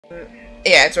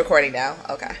Yeah, it's recording now.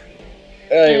 Okay.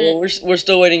 Alright, well, we're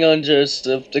still waiting on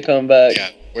Joseph to come back.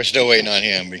 Yeah, we're still waiting on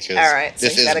him because so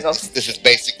this is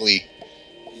basically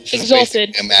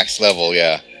Exalted a max level,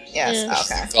 yeah.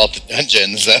 Yes, okay. Exalted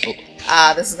dungeon, so.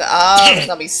 This is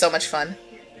gonna be so much fun.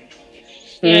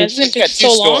 Yeah, it's gonna take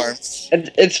so long.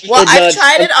 Well, I've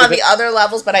tried it on the other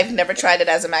levels, but I've never tried it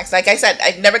as a max. Like I said,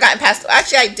 I've never gotten past.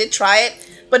 Actually, I did try it,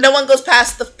 but no one goes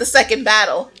past the second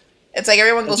battle. It's like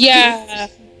everyone goes. Yeah.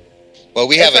 Well,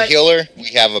 we have a healer, we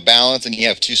have a balance, and you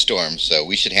have 2 storms, so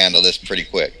we should handle this pretty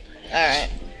quick. All right.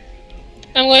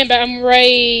 I'm going back. I'm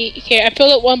right. Okay, I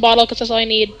filled up 1 bottle because that's all I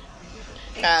need.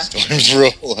 Storms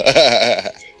rule.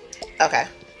 Okay,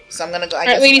 so I'm gonna go.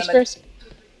 Alright, ladies first.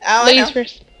 Oh, ladies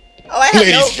first. Oh, I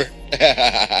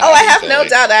have no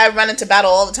doubt that I run into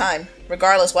battle all the time,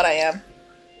 regardless what I am.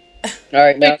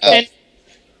 Alright, now.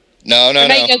 No.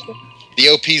 The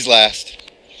OP's last.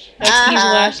 OP's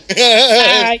last.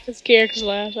 Because character's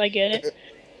last. I get it.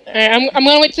 Alright, I'm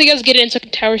gonna wait till you guys get in so I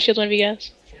can tower shield one of you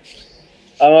guys.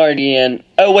 I'm already in.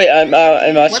 Oh wait, am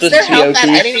I supposed to be OP? I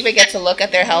didn't even get to look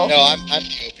at their health. No, I'm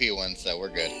the OP one, so we're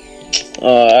good.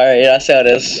 Oh, alright, that's how it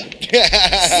is.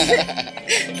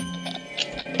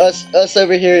 Us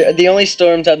over here, the only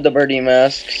storms have the birdie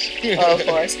masks. Oh, of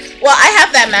course. Well, I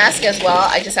have that mask as well.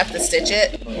 I just have to stitch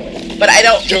it. But I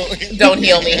don't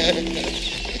heal me.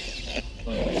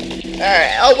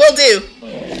 Alright. Oh, will do.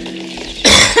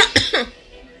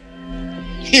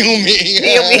 Heal me.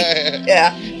 Heal me.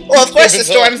 Yeah. Well, of course the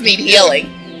storms need healing.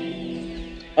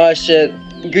 Oh shit.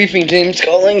 Griefing James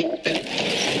calling.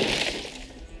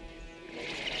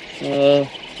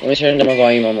 Let me turn down my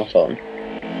volume on my phone.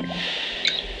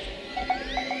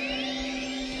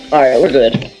 Alright, we're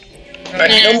good.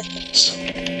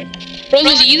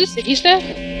 Roslyn, did you use the city staff?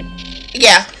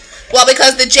 Yeah. Well,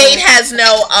 because the jade has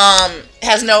no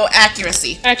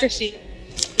accuracy. Accuracy.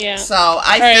 Yeah. So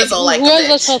I fizzle like a bitch. Who has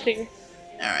less health here?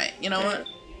 Alright, you know what?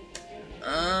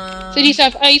 City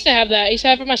staff. I used to have that. I used to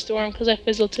have it for my storm because I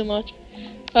fizzled too much.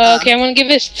 Okay, I'm gonna give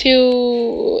this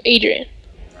to Adrian.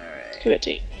 Alright. Give it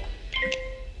to you.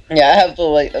 Yeah, I have the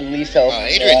at least health.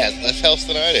 Adrian has less health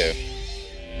than I do.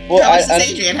 Well, how much does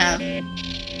Adrian have?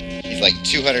 He's like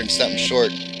 200 and something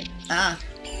short. Ah.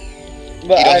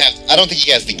 But I don't think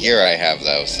he has the gear I have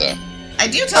though. So. I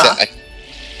do talk.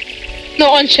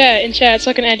 No, in chat,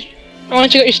 so I can add you. I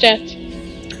want you to get your stats.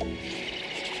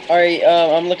 Alright,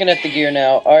 I'm looking at the gear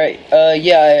now. Alright,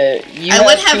 yeah, you I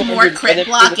would have more crit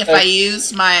block if I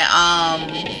used my,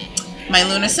 my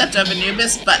Lunar Scepter of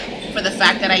Anubis, but for the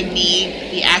fact that I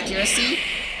need the accuracy,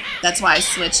 that's why I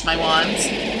switched my wands.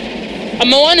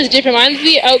 My wand is different. Mine's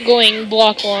the outgoing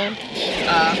block wand.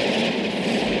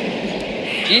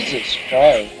 Jesus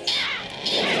Christ.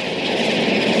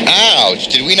 Ouch!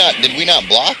 Did we not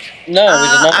block? No, we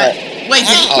did not. Wait,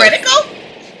 did you critical?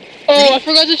 Oh, I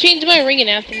forgot to change my ring and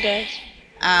anthem, guys.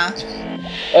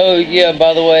 Oh, yeah,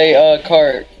 by the way,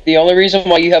 Cart, the only reason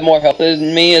why you have more health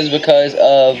than me is because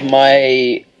of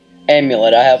my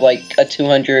amulet. I have, like, a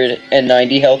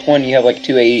 290 health one, you have, like,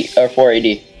 280, or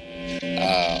 480.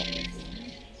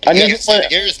 I mean, you have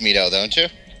gears me, though, don't you?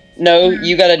 No,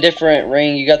 you got a different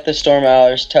ring. You got the Storm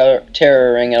Owl's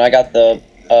Terror ring, and I got the,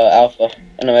 Alpha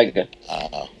and Omega.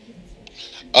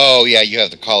 Oh, yeah, you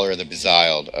have the Collar of the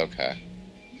Bezialed, okay.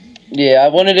 Yeah, I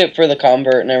wanted it for the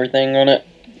convert and everything on it.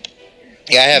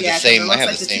 Yeah, I have the same. I have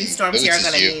the same. The 2 storms here are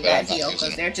gonna need that deal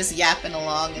because they're just yapping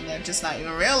along and they're just not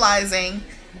even realizing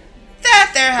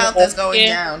that their health is going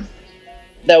down.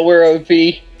 That we're OP.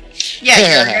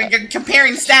 Yeah, you're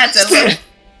comparing stats.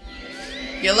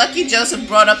 You're lucky Joseph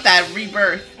brought up that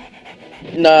rebirth.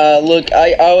 Nah, look,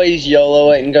 I always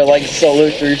YOLO it and go like solo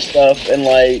through stuff and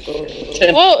like.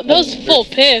 Whoa, those full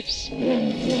pips.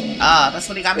 That's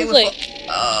what he got me with. Like,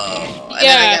 and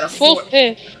yeah, then I got a full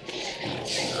pip.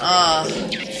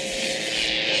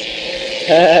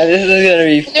 This is gonna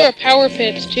be. There were power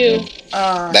pips too.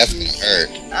 That's gonna hurt.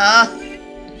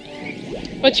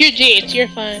 What's your Jade? You're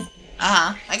fine.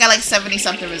 I got like 70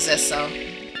 something resist, so.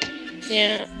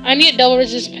 Yeah, I need a double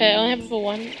resist pet. I only have a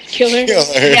 1. Kill her.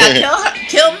 Yeah,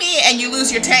 kill me and you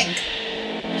lose your tank.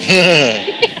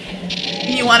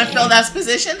 You want to fill that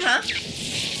position, huh?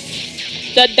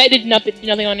 That did nothing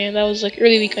on you. That was like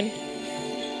really weak on you.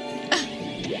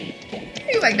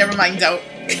 He's like, never mind, don't.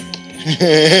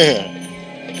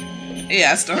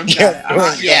 Yeah, Storm got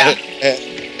it. Yeah.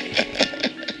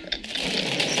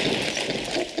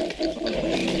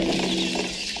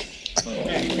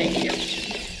 Thank you.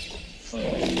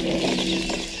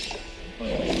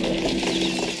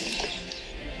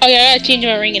 Oh yeah, I gotta change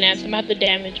my ring and anthem. I have the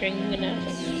damage ring and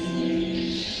anthem.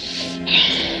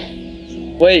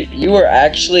 Wait, you were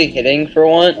actually hitting for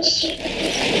once?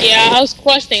 Yeah, I was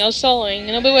questing, I was soloing, and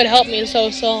nobody would help me, so I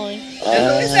was soloing.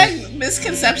 There's always that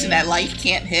misconception that life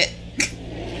can't hit.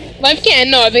 Life can't,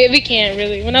 no, it can't,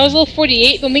 really. When I was level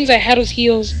 48, the things I had was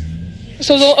heals.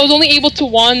 So I was only able to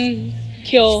one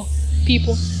kill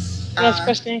people when I was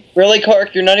questing. Really,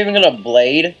 Kark? You're not even gonna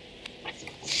blade?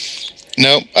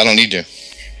 Nope, I don't need to.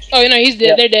 Oh, no, he's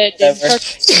dead. Yep. They're dead.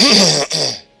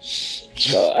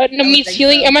 No, means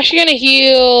healing. So. I'm actually gonna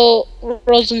heal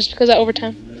Roslyn just because of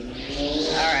overtime.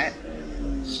 Alright.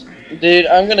 Dude,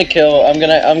 I'm gonna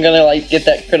like get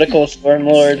that critical Storm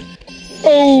Lord.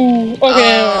 Oh,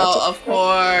 okay. Oh, of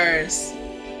course.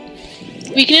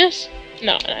 Weakness?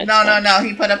 No. No.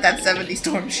 He put up that 70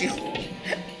 Storm Shield.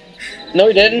 No,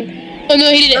 he didn't. Oh,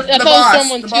 no, he didn't. The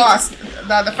boss.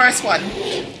 The first one.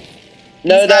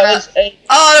 No, that was a...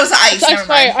 Oh, that was ice. Ice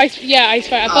fire. Ice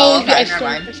fire. I thought it was ice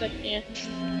storm for a second. Yeah.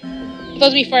 I thought it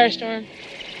was be firestorm.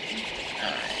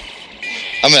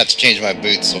 I'm gonna have to change my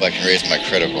boots so I can raise my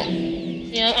critical.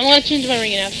 Yeah, I'm gonna change my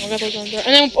ring after. I got those on there.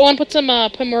 And then I want to put some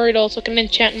primordial so I can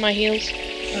enchant my heals.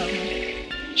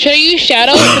 Should I use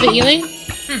shadow for the healing?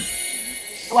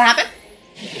 What happened?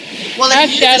 Well,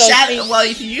 if you use shadow,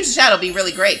 if you use shadow, it'd be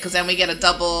really great because then we get a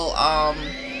double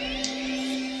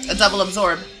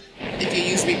absorb if you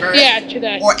use rebirth. Yeah, true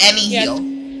that. Or any heal,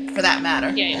 for that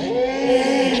matter. Yeah.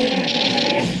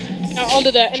 I'll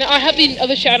do that, and I have the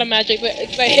other shadow magic, but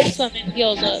if I hit something, it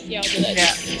heals up. Yeah, I'll do that.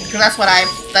 Yeah, because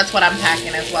that's what I'm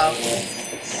packing as well.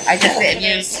 I just didn't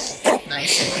use.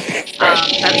 Nice.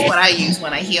 That's what I use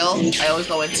when I heal. I always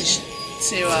go into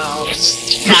shadow.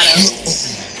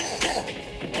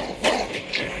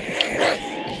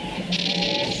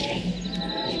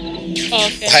 Oh,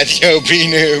 okay. That's the OP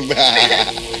noob.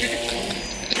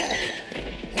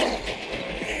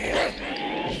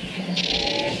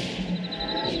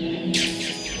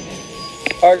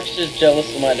 Ark's just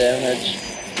jealous of my damage.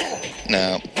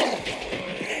 No.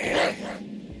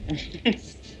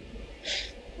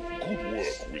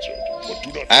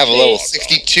 I have a level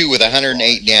 62 with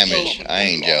 108 damage. I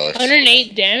ain't jealous.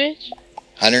 108 damage?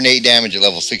 108 damage at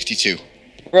level 62.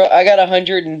 Bro, I got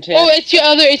 110. Oh, it's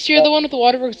the one with the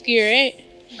waterworks gear, right?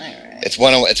 Alright. It's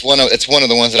one of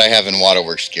the ones that I have in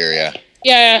Waterworks gear, yeah.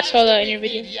 Yeah, I saw that in your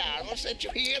video. So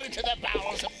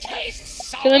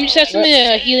let me just have some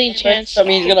healing chance. I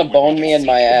mean, he's gonna bone me in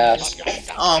my ass.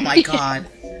 Oh my god.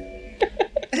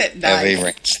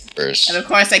 Nice. And of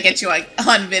course I get you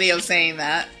on video saying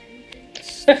that.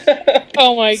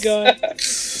 Oh my god.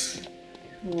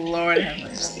 Lord have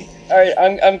mercy. Alright,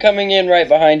 I'm coming in right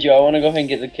behind you. I want to go ahead and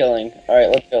get the killing. Alright,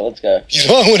 let's go. You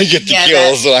don't want to get the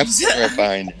kill, so I'm right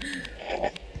behind.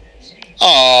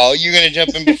 Oh, you're gonna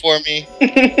jump in before me?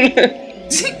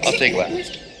 I'll take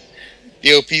last.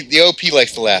 The OP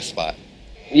likes the last spot.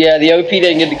 Yeah, the OP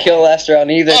didn't get the kill last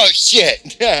round either. Oh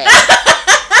shit!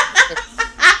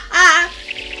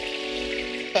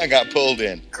 I got pulled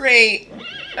in. Great.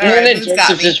 Alright, Boots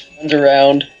got me. Just runs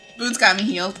around. Boots got me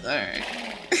healed. Alright.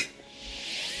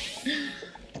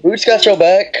 Boots got your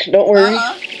back. Don't worry.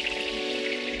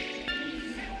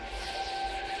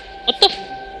 What the?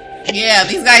 Yeah,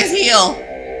 these guys heal.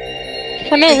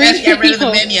 For no reason. Get rid of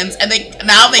the minions, and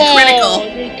now they critical.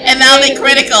 And now they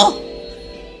critical.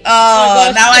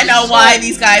 Oh, now I know why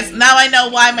these guys. Now I know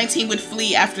why my team would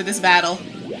flee after this battle.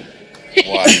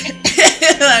 Why?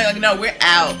 Like, no, we're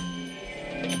out.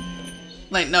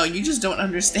 Like, no, you just don't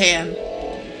understand.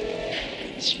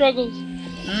 Struggles.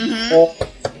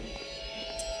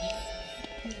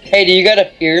 Hey, do you got a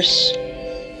pierce?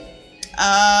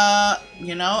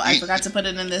 You know, I forgot to put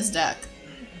it in this deck.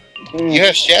 You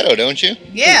have shadow, don't you?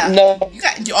 Yeah. No.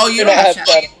 You don't have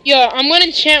shadow. Yeah, I'm gonna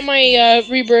enchant my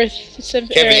rebirth.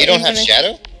 Kevin, you don't have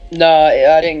shadow? No,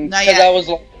 I didn't. Not Because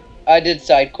yet. I did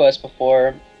side quest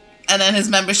before. And then his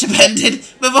membership ended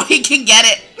before he can get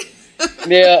it.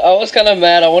 Yeah, I was kind of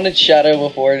mad. I wanted shadow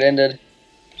before it ended.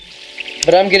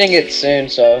 But I'm getting it soon,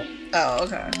 so. Oh,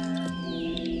 okay.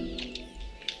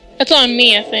 That's on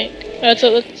me, I think. That's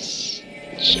a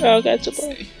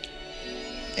boy.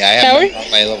 Yeah, I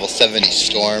have my level 70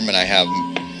 storm, and I have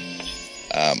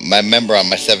my member on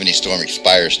my 70 storm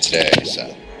expires today.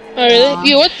 So. Oh really?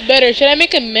 Yeah, what's better? Should I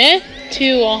make a myth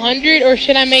to 100, or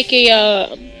should I make a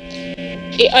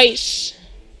ice?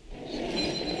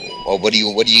 Well, what are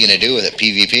you gonna do with it?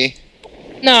 PvP?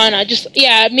 No, just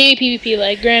maybe PvP,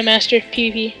 like Grandmaster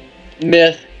PvP.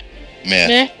 Myth.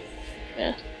 Yeah.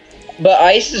 But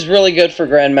ice is really good for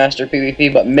Grandmaster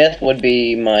PvP, but myth would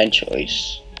be my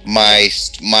choice. My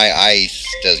ice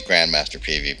does Grandmaster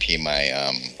PvP. My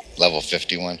level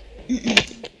 51.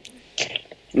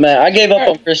 Man, I gave up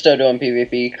on Christo doing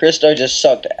PvP. Christo just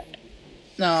sucked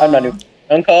No. I'm not even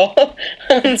on call.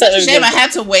 It's such a shame I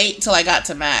had to wait till I got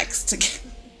to max to get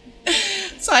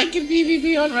so I can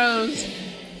PvP on Rose.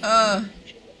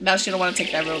 Now she don't want to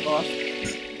take that rogue off.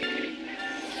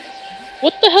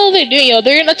 What the hell are they doing, yo?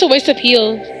 That's a waste of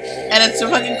heals. And it's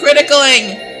fucking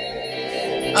criticaling!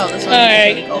 Oh, this one's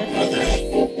critical.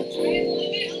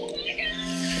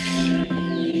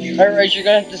 Alright, Rage, you're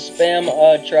gonna have to spam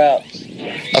traps.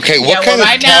 Okay, what kind of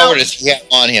tower does he have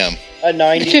on him? A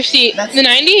 90. 50. The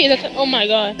 90? Oh my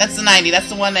god. That's the 90. That's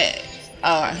the one that...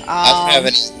 I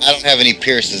don't have any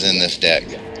pierces in this deck.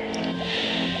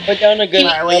 Put down a good...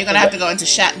 Alright, well, you're gonna have to go into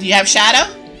Shadow. Do you have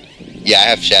Shadow? Yeah, I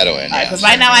have Shadow in. Alright, because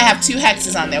right now I have 2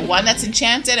 hexes on there. One that's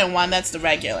enchanted and one that's the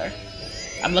regular.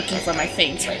 I'm looking for my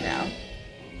faints right now.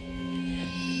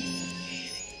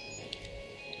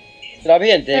 Should I be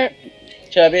in dick?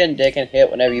 Should I be in dick and hit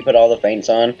whenever you put all the feints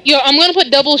on? Yo, I'm gonna put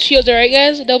double shields, alright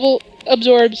guys? Double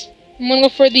absorbs. I'm gonna go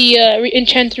for the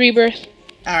enchant rebirth.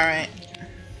 Alright.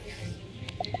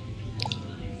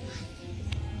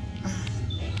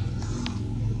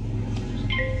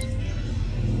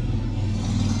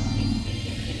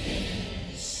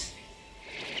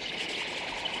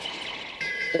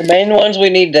 The main ones we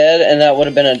need dead, and that would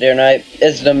have been a Deer Knight,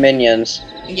 is the minions.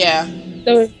 Yeah.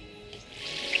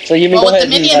 So you well, with the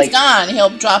minions gone, he'll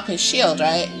drop his shield,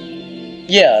 right?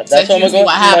 Yeah, that's what I'm going to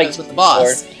what happens with the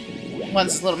boss.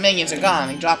 Once his little minions are gone,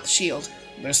 they drop the shield.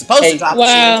 They're supposed to drop the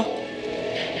shield.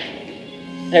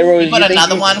 Hey, Rose, you put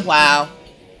another one? Wow.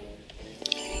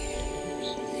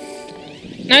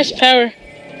 Nice power.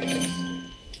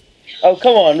 Oh,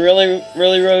 come on. Really,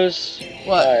 Rose?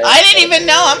 What? Right. I didn't even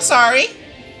know. I'm sorry.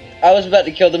 I was about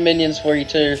to kill the minions for you,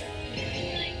 too.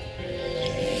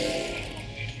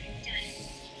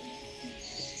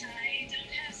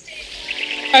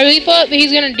 I really thought that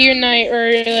he's gonna Deer Knight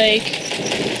or, like,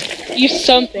 use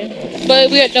something.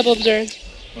 But we got double observed.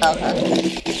 Okay.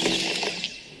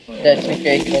 That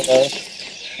 2k kill though.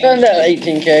 No,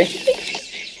 18k.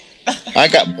 I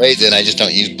got blades in, I just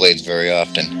don't use blades very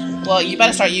often. Well, you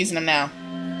better start using them now.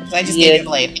 Because I just gave you a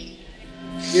blade.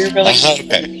 You're really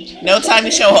okay. No time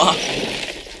to show off.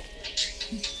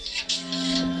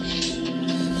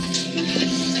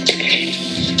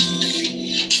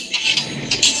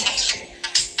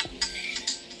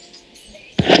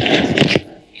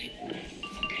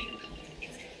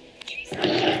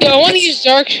 Yo, I want to use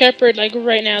Dark Shepherd like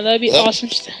right now. That'd be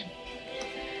awesome.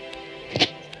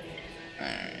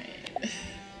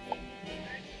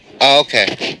 Oh,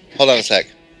 okay. Hold on a sec.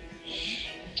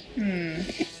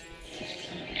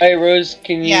 Hey, Rose,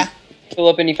 can you fill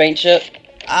up any faint shit?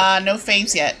 No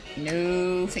feints yet.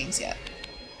 No feints yet.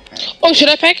 Oh, should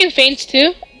I pack in feints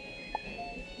too?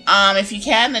 If you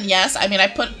can, then yes. I mean, I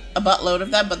put a buttload of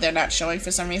them, but they're not showing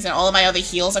for some reason. All of my other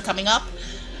heals are coming up,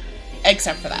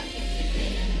 except for that.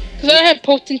 Because I have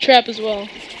Potent Trap as well.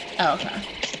 Oh, okay.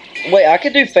 Wait, I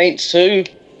could do feints too.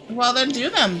 Well, then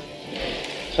do them.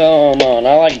 Come on,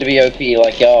 I like to be OP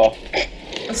like y'all.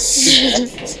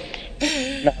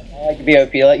 No, I like to be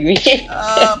OP like me.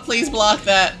 Please block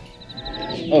that.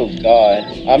 Oh god,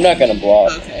 I'm not gonna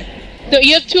block. Okay. So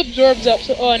you have 2 absorbs up,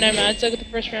 so never mind, it's like the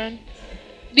first round.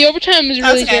 The overtime is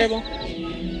really terrible.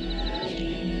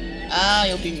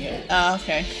 You'll be mute.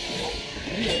 Okay.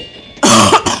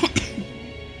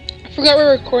 I forgot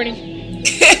we're recording.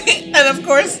 And of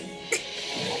course,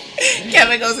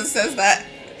 Kevin goes and says that.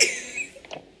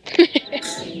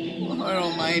 Lord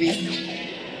almighty.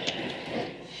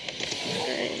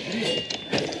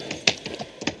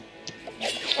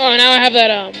 Oh, now I have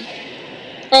that,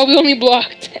 oh, we only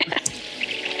blocked.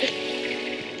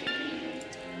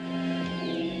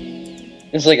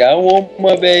 It's like, I want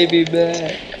my baby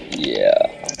back. Yeah.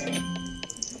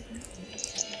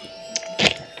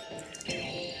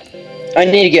 I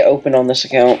need to get open on this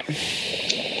account.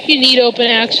 You need open,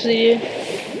 actually, dude.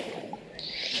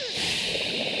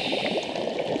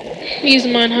 Use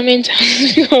mine. How many times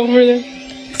did you go over them?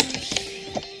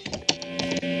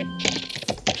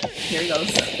 Here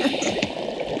goes.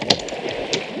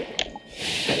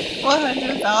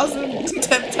 100,000,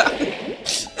 10,000.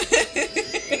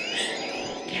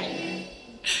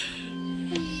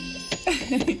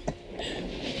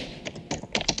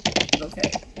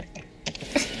 Okay.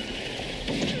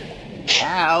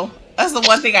 Ow. That's the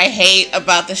one thing I hate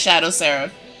about the Shadow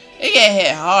Seraph. They get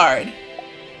hit hard.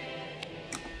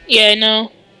 Yeah, I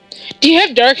know. Do you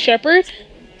have Dark Shepherd?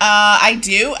 I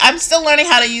do. I'm still learning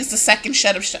how to use the second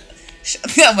set of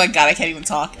oh my god, I can't even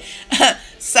talk.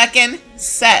 Second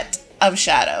set of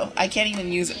Shadow. I can't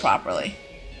even use it properly.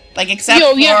 Like, except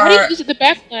for... yeah, how do you use the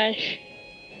backlash?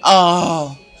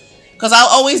 Oh. Because I'll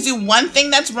always do one thing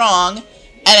that's wrong,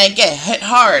 and I get hit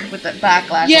hard with that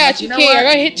backlash. Yeah, like, 2K. you know what? I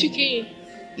got hit 2K.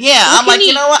 Yeah, I'm like,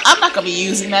 you know what? I'm not gonna be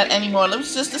using that anymore.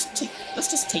 Let's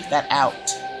just take that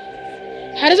out.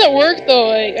 How does that work though?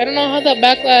 Like, I don't know how that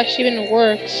backlash even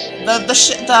works.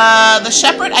 The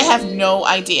shepherd, I have no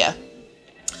idea.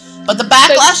 But the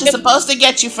backlash is supposed to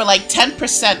get you for like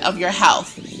 10% of your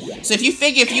health. So if you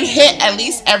figure if you hit at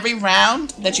least every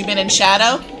round that you've been in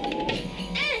shadow,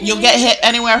 you'll get hit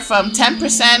anywhere from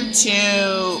 10% to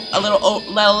a little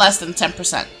less than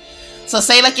 10%. So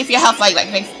say like if your health like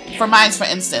for mine for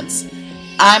instance,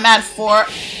 I'm at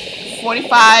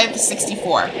 45 to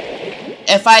 64.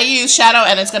 If I use shadow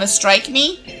and it's gonna strike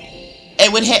me,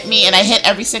 it would hit me and I hit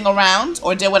every single round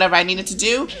or did whatever I needed to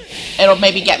do, it'll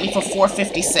maybe get me for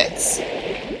 456.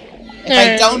 If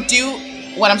I don't do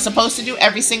what I'm supposed to do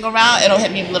every single round, it'll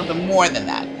hit me a little bit more than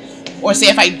that. Or say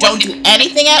if I don't do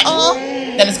anything at all,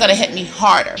 then it's gonna hit me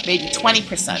harder, maybe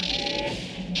 20%.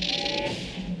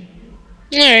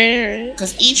 Alright.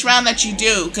 Because each round that you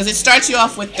do, because it starts you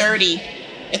off with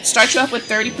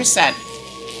 30%,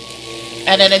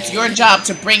 and then it's your job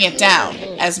to bring it down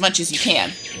as much as you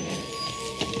can.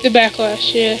 The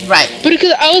backlash, yeah. Right. But because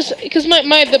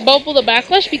the bubble, the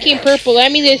backlash became purple.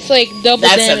 That means it's like double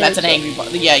damage. That's an angry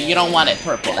bubble. Yeah, you don't want it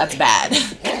purple. That's bad.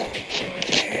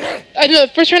 I know.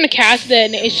 First trying to cast it,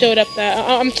 and it showed up that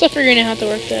I'm still figuring out how to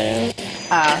work that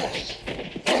out.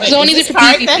 Wait, was this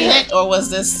Tarek that hit, or was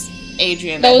this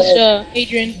Adrian? That was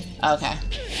Adrian. Okay.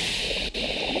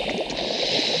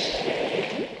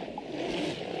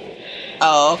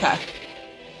 Oh, okay.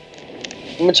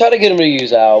 I'm gonna try to get him to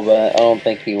use Owl, but I don't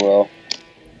think he will. I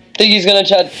think he's gonna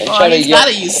try He's to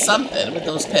gotta use something with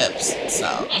those pips. So.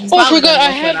 Oh, I forgot. I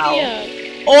have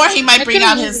Or he might bring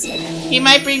out his. He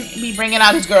might be bringing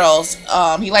out his girls.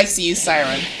 He likes to use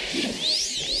Siren.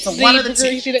 So one of the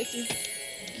two.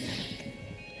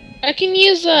 I can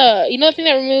use you know the thing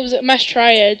that removes Mass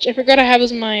Triad. I forgot I have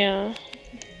as my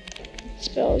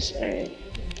spells. Alright.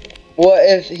 Well,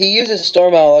 if he uses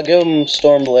Storm Owl, I'll give him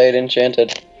Stormblade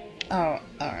Enchanted. Oh,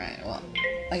 alright, well,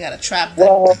 I gotta trap that.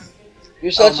 Well,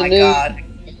 you're such a noob. God.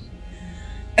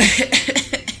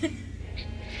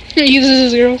 He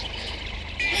uses his girls.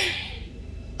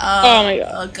 Oh my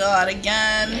god. Oh god,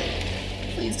 again.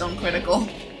 Please don't critical.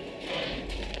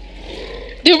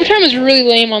 The overtime is really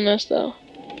lame on this, though.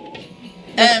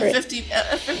 And 50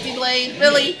 blade,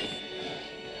 really?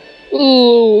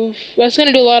 Ooh, that's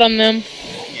gonna do a lot on them.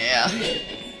 Yeah.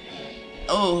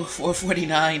 Oh,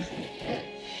 449.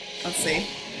 Let's see.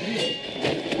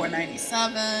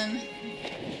 497.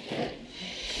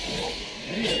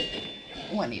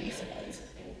 185.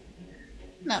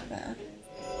 Not bad.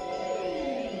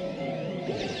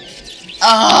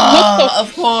 Oh,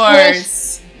 of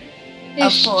course.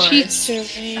 His cheats are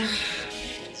lame.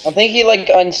 I think he like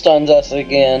unstuns us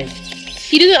again.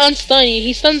 He doesn't unstun you.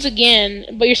 He stuns again,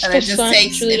 but you're still stunned.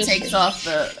 It takes off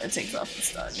the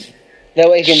stun. That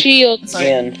way he can shield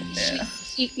again.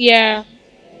 Yeah.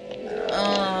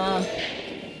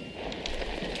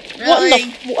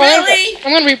 Really? Really?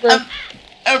 I'm gonna rebirth.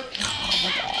 Oh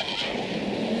my god.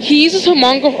 He uses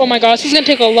Humongo. Oh my gosh, he's gonna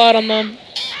take a lot on them.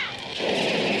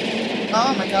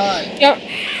 Oh my god. Yeah.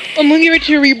 I'm gonna give it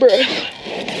to rebirth.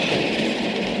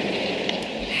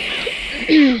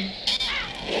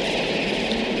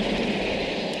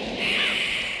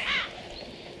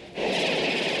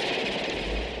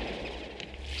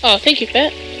 Oh, thank you,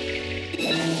 pet.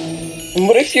 And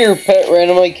what if your pet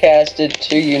randomly casted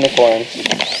 2 unicorns?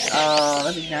 Oh,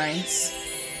 that'd be nice.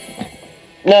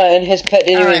 No, and his pet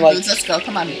didn't even like. Boots, let's go.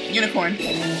 Come on, unicorn.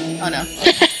 Oh no.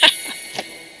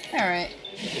 All right.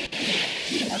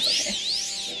 That's okay.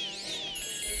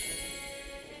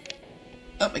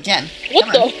 Oh, again. What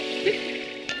Come the? on.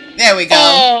 There we go.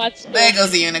 Oh, that's cool. There goes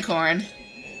the unicorn.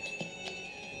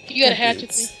 You got a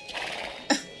hatchet me.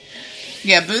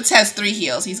 Yeah, Boots has 3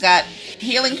 heals. He's got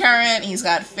Healing Current, he's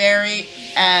got Fairy,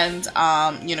 and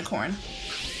Unicorn.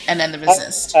 And then the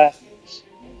Resist.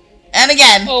 And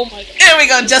again. Oh my god. There we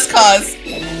go, Just Cause.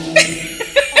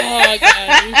 Oh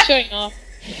god, he's showing off.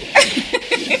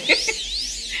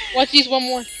 Watch these one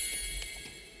more.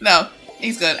 No,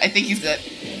 he's good. I think he's good.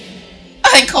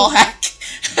 I call hack.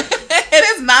 It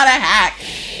is not a hack.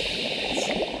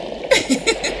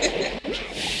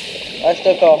 I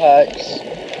still call hacks.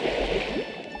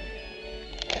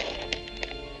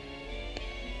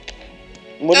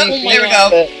 What do you feed there we go.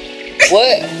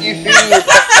 What you feeding your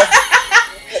pet?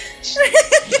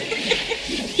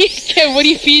 What are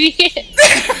you feeding it?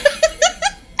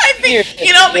 I think,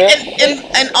 you know,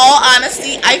 in all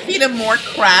honesty, I feed him more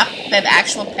crap than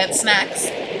actual pet snacks.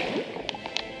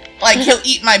 Like, he'll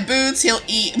eat my boots, he'll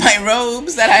eat my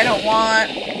robes that I don't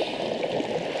want.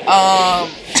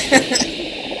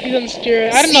 He's on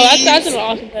steroids. I don't know. That's an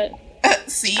awesome pet.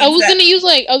 See, I was gonna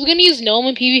use gnome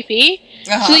in PvP.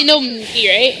 So they know me,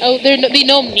 right? Oh, they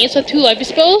know me. So 2 life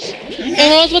spells. And when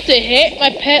I was about to hit,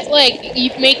 my pet you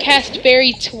may cast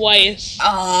fairy twice.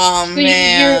 Oh so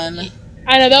man!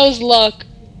 I know that was luck.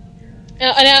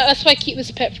 And that's why I keep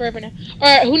this pet forever now.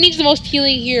 All right, who needs the most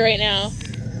healing here right now?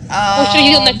 Or should I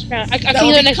heal next round? I can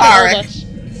heal next round. All of us.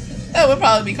 That would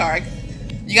probably be Karg.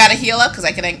 You got to heal up because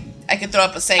I can throw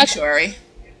up a sanctuary.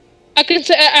 I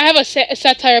have a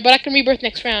satire, but I can rebirth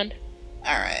next round.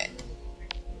 All right.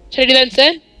 Should I do that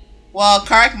instead? Well,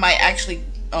 Karg might actually.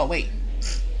 Oh wait,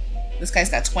 this guy's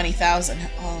got 20,000.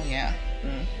 Oh yeah.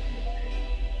 Mm.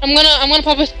 I'm gonna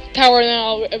pop a tower and then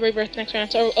I'll rebirth next round.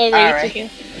 So I'll right.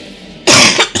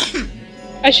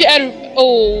 I should add.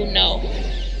 Oh no.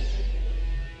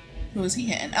 Who is he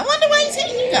hitting? I wonder why he's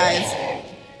hitting you guys.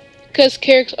 Because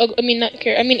Carrick's ugly. I mean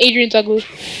Adrian's ugly.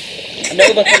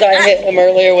 No, because I hit him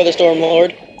earlier with a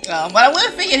Stormlord. But I would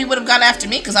have figured he would have gone after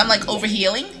me because I'm like over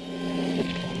healing.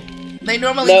 They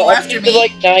normally go after me.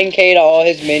 Like 9k to all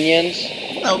his minions.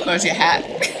 Oh, of course, your hat.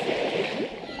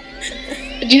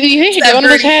 Do you think you get one of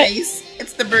those hats?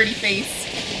 It's the birdie face.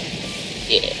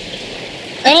 Yeah.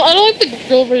 I don't like the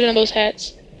girl version of those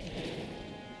hats.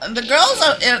 The girls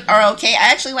are okay.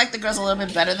 I actually like the girls a little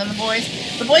bit better than the boys.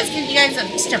 The boys give you guys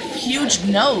just a huge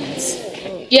nose.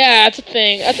 Yeah, that's the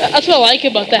thing. That's what I like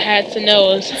about the hats and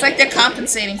nose. It's like they're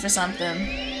compensating for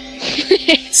something.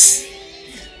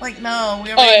 Like, no,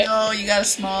 we already know you got a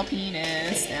small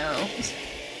penis. No.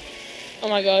 Oh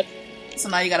my god. So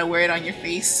now you gotta wear it on your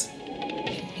face.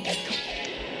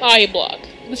 Oh, you block.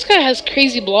 This guy has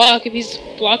crazy block if he's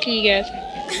blocking you guys.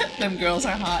 Them girls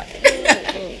are hot.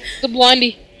 The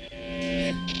blondie.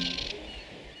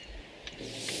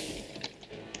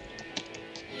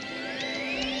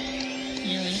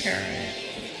 Healing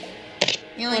current.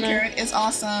 Healing current is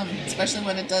awesome, especially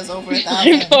when it does over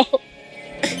 1,000.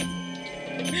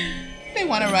 They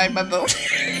want to ride my boat.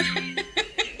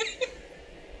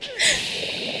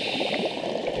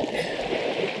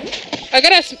 I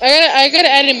gotta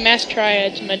add a mass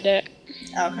triad to my deck.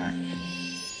 Okay.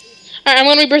 Alright, I'm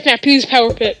gonna rebirth my Please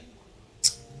Power Pit.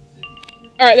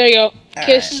 Alright, there you go.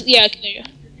 Okay, this is there you go.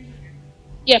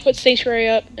 Yeah, put Sanctuary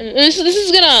up. And this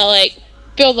is gonna like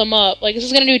fill them up. Like this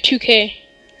is gonna do 2k.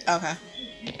 Okay.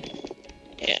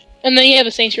 Yeah. And then you have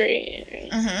a Sanctuary.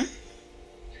 Mm-hmm.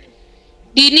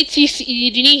 Do you need TC? Do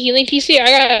you need healing TC?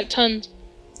 I got tons.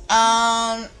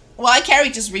 Well, I carry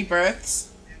just rebirths.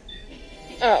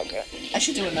 Oh, okay. I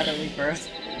should do another rebirth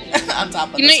on top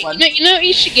of this one. You know what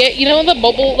you should get? You know the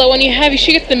bubble, the one you have? You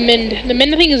should get the Mend. The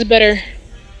Mend, I think, is better.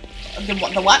 The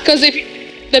what? Because if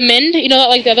the Mend, you know,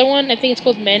 like the other one, I think it's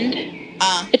called Mend.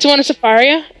 It's one of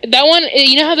Safaria. That one,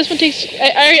 you know how this one takes...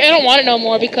 I don't want it no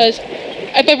more because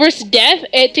if I burst death,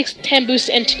 it takes 10 boosts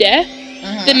into death.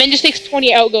 The Mend just takes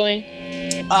 20 outgoing.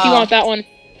 If you want that one.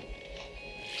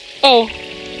 Oh.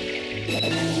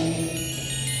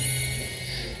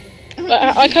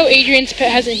 I like how Adrian's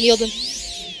pet hasn't healed him.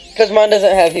 Because mine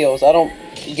doesn't have heals. I don't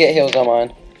get heals on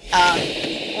mine.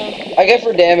 I get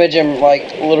for damage and like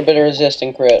a little bit of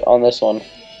resisting crit on this one.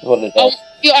 Is what it does.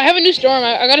 Yo, I have a new storm.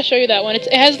 I gotta show you that one.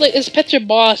 It has like this pet's your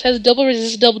boss. It has double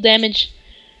resist, double damage.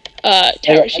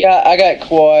 Tower shield. I got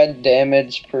quad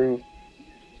damage proof.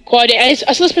 Quad. I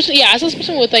saw this person. Yeah, I saw this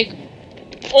person with like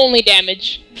only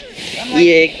damage. Like,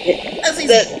 these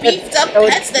beefed up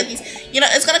pets that these. You know,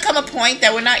 it's gonna come a point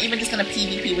that we're not even just gonna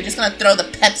PvP. We're just gonna throw the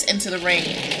pets into the ring.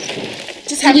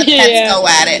 Just have the pets go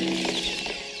at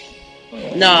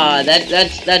it. Nah,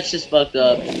 that's just fucked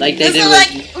up. Like they do.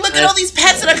 Like, look at all these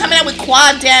pets that are coming out with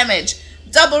quad damage,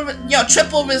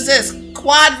 triple resist,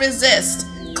 quad resist,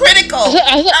 critical.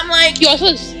 I'm like,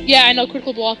 yeah, I know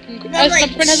critical blocking. I'm like,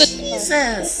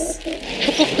 Jesus.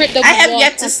 Triple crit, double I have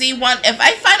yet to see one. If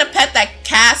I find a pet that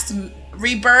casts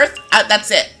rebirth, that's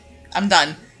it. I'm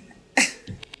done.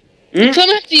 So I'm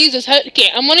gonna have to use this. Okay,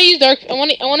 I'm gonna use dark. I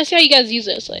wanna see how you guys use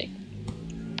this. Like.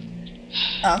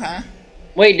 Okay.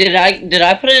 Wait, did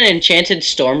I put an enchanted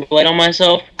Stormblade on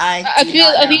myself? I think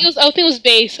it was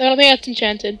base. I don't think that's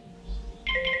enchanted.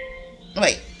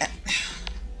 Wait.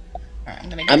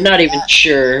 Alright, I'm not even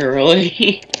sure,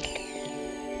 really.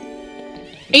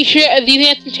 Are you sure? Do you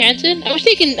think that's enchanted? I wish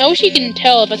you can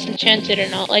tell if it's enchanted or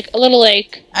not. Like a little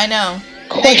like. I know.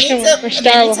 They need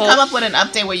to come up with an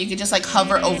update where you can just like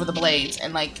hover over the blades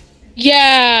and like.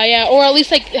 Yeah, or at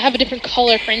least like have a different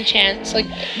color for enchants, like.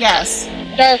 Yes.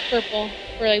 Dark purple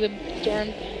for like the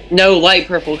storm. No, light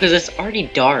purple because it's already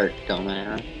dark,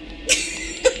 dumbass.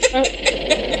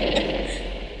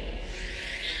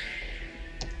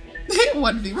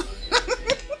 One people.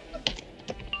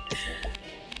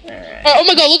 Oh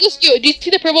my god, look at you. Do you see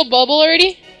the purple bubble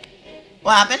already?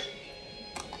 What happened?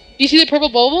 Do you see the purple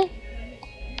bubble?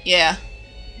 Yeah.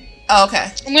 Oh,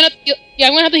 okay. I'm gonna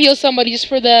have to heal somebody just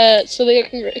for the so they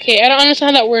can. Okay, I don't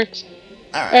understand how that works.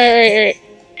 Alright. Alright.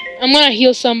 I'm gonna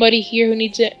heal somebody here who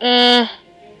needs it.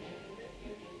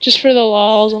 Just for the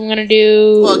lols, I'm gonna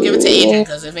do. Well, give it to Adrian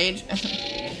because if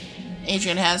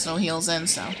Adrian has no heals in,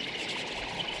 so.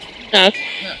 No.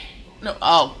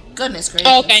 Oh, goodness gracious.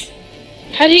 Oh, okay.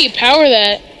 How did you power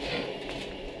that?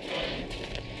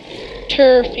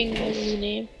 Turfing is his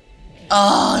name.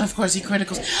 Oh, and of course he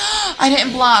criticals. I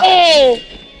didn't block. Oh!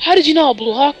 How did you not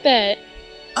block that?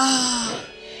 Oh.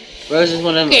 Rose is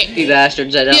one of the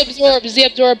bastards that The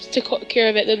absorbs took care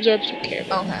of it. The absorbs took care of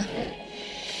it. Okay.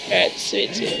 Alright,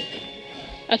 sweet.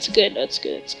 That's good.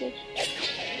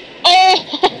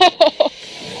 Oh!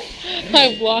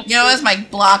 I blocked. You know, as my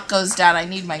block goes down, I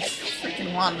need my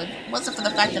freaking wand. But it wasn't for the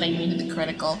fact that I needed the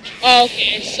critical. Oh,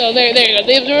 okay, so there you go.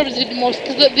 The absorbs did the most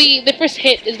because the first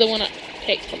hit is the one that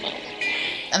takes the most.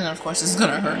 And then of course it's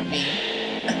gonna hurt me.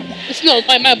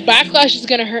 My backlash is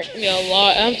gonna hurt me a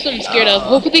lot. I'm scared of.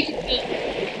 Hopefully,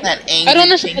 that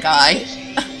angry pink guy.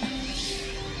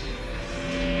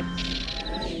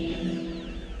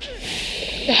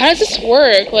 How does this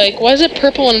work? Like, why is it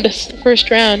purple in this first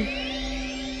round?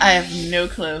 I have no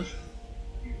clue.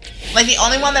 Like, the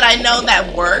only one that I know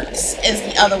that works is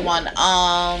the other one.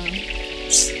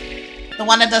 The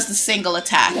one that does the single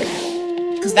attack.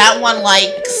 Because that one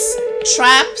likes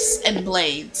traps and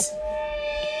blades.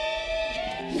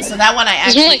 So that one I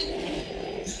actually...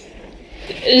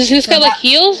 Is this guy like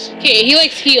heals? Okay, he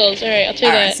likes heals. Alright, I'll tell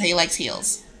you that. So he likes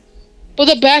heals. But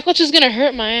the backlash is gonna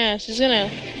hurt my ass. He's gonna...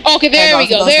 Oh, okay, there we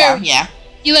go. There. Yeah.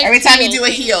 Every time you do a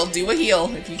heal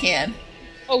if you can.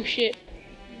 Oh shit.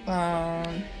 Oh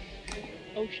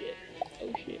shit.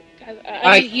 Guys,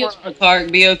 Alright,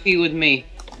 Clark, be OP with me.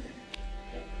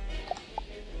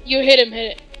 You hit him.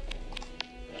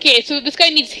 Okay, so this guy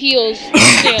needs heals to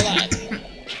stay alive.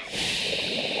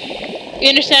 You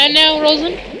understand now,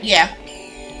 Roslyn? Yeah.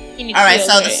 Alright,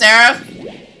 so the Seraph,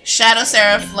 Shadow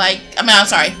Seraph, I'm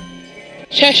sorry.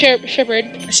 Shepherd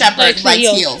likes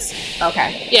heals.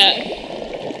 Okay. Yeah.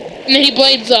 And then he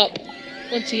blades up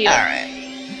once he heals. Alright.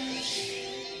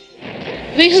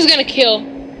 I think this is gonna kill.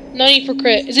 No need for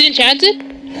crit. Is it enchanted?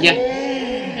 Yeah.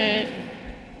 Alright.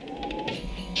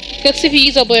 Let's see if you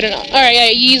use a blade or not. Alright, yeah,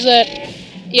 you use it.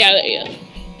 Yeah, there you go.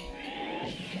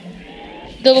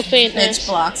 Double feint. Nice.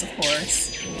 Blocks, of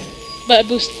course. But it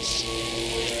boosts.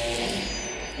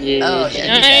 Yeah. Oh,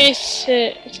 yeah. Nice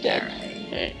hit. It's dead.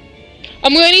 Alright.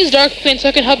 I'm gonna use Dark Feint so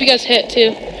I can help you guys hit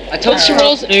too. I told you I'm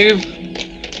a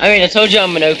noob. I told you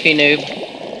I'm an OP noob.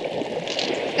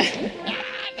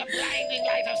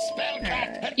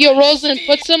 Yo, Roslyn,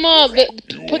 put some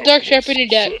put Dark Shepherd in your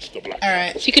deck.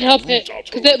 Alright. So you can help hit.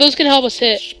 Cause those can help us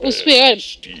hit. Oh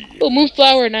sweet. Oh,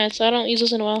 Moonflower, nice. I don't use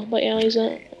those in a while, but yeah, I'll use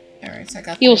that. Alright, so I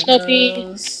got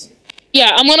those.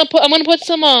 Yeah, I'm gonna put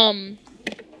some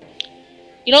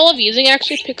you know what I love using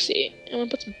actually? Pixie. I'm gonna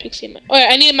put some Pixie in my... Oh yeah,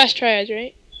 I need a Mass Triads,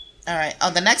 right? Alright. Oh,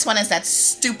 the next one is that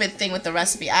stupid thing with the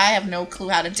recipe. I have no clue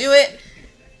how to do it.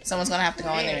 Someone's gonna have to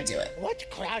go in there and do it.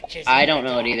 I don't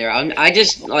know it either. I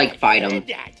just, fight them.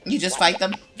 You just fight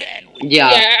them?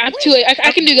 Yeah. Yeah, I'm too late.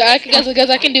 I can do that. Guys,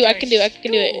 I can do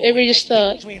it. Everybody just,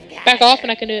 back off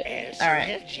and I can do it.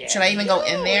 Alright. Should I even go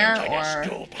in there,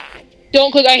 or...?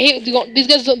 Don't click. I hate... These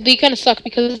guys, they kind of suck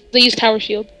because they use Tower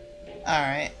Shield.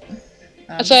 Alright.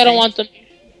 That's why I don't want them.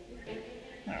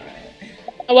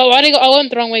 Alright. Why did I go? I went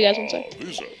the wrong way, guys. One sec.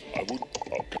 Wizard, I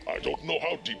don't know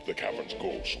how deep the caverns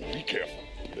go, so be careful.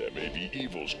 There may be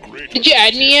evils greater. Did you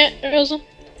add me yet, Rosa?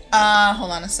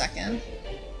 Hold on a second.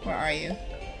 Where are you?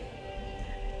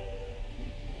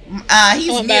 He's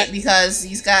mute back because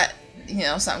he's got,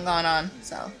 something going on.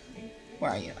 So,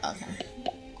 where are you? Okay.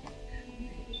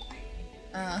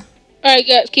 Alright,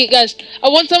 guys. I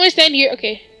want somebody to stand here.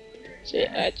 Okay. So,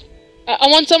 I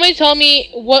want somebody to tell me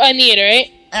what I need,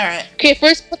 alright? Alright. Okay,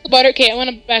 first put the butter. Okay, I want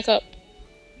to back up.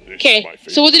 Okay,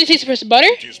 so what did he say first? Butter?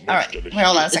 Alright, wait,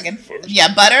 hold on a second.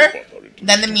 Yeah, butter,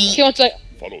 then the meat. Okay, one sec.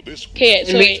 Okay,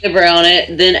 so mix the butter on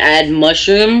it, then add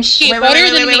mushrooms. Okay,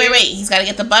 wait. He's got to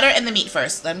get the butter and the meat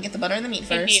first. Let him get the butter and the meat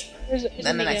first.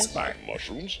 Then the next part.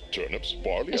 Mushrooms, turnips,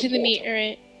 barley, I see the meat,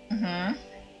 alright.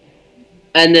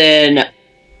 And then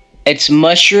it's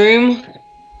mushroom,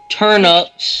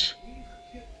 turnips,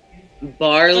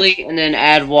 barley, and then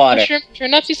add water.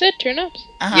 Turnips, you said? Turnips?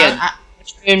 Yeah.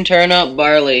 Mushroom, turnip,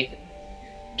 barley.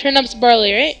 Turnips,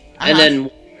 barley, right? And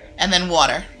then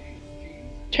water.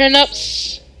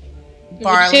 Turnips.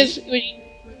 Barley.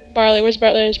 Barley. Where's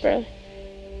barley? There's barley.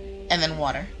 And then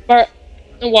water.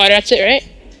 And water, that's it, right?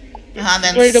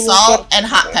 Then salt and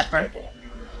hot pepper.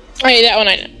 Oh yeah, that one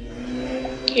I know.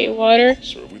 Okay, water.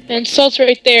 And salt's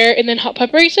right there, and then hot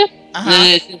pepper, you said?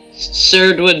 It's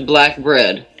served with black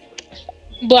bread.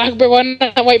 Black bread, why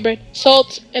not white bread?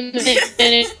 Salt, and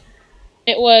then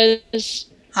it was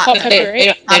hot pepper,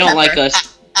 right? They don't like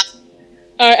us.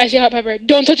 Alright, I see hot pepper.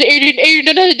 Don't touch it, Adrian! Adrian,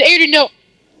 don't touch it! Adrian, no!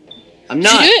 I'm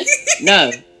not. Did you do it?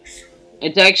 No.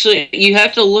 It's actually, you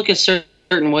have to look a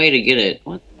certain way to get it.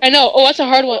 What? I know. Oh, that's a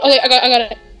hard one. Okay, I got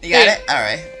it. You got it?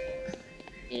 Alright.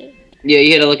 Yeah,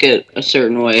 you gotta look at a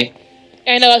certain way.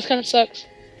 I know, that kind of sucks.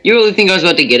 You really think I was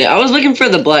about to get it? I was looking for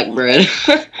the black bread.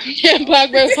 Yeah, black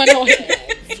bread, I know.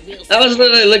 I was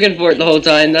literally looking for it the whole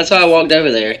time. That's why I walked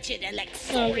over there.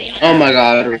 Oh my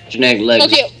god, genetic legs.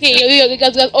 Okay,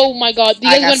 guys, oh my god. These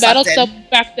guys went battle, so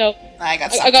backed out. I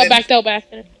got backed out back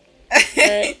there.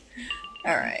 Alright.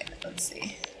 Alright, let's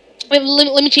see. Wait,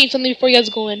 let me change something before you guys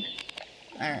go in.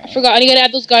 Alright. I forgot, I need to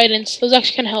add those guidance. Those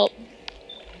actually can help.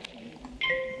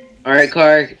 Alright,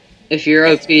 Kark. If you're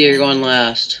OP, you're going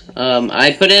last.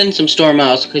 I put in some storm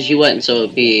mouse because you went so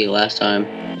OP last time.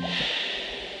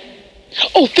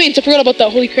 Oh, Faints! I forgot about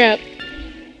that. Holy crap.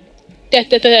 Death.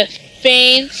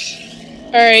 Faints.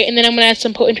 Alright, and then I'm gonna add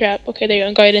some potent trap. Okay, there you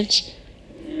go. Guidance.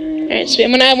 Alright, sweet.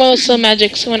 I'm gonna add one of those sun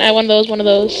magic. So I'm gonna add one of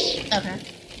those. Okay.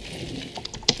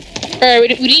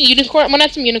 Alright, we need unicorn. I'm gonna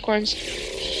add some unicorns.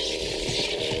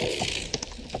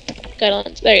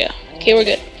 Guidelines. There you go. Okay, we're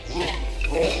good.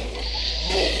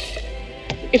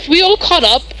 If we all caught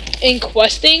up in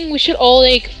questing, we should all,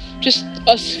 like, just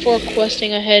us four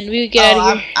questing ahead. We would get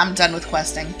out of here. I'm done with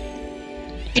questing.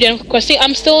 You done with questing?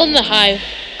 I'm still in the hive.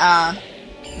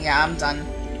 Yeah, I'm done.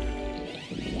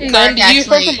 Did you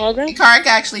refer from Margaret? Kark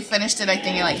actually finished it, I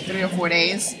think, in like 3 or 4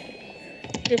 days.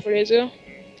 3 or 4 days ago.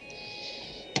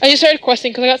 I just started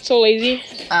questing because I got so lazy.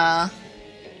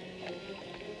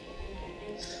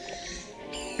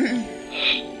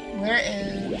 Where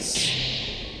is...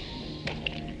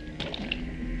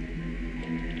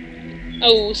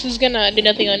 Oh, this is gonna do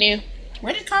nothing on you.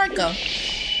 Where did Kark go?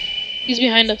 He's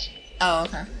behind us. Oh,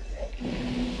 okay.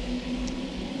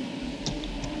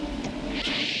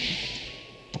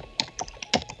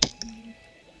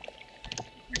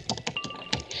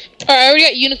 Alright, I already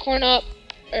got unicorn up.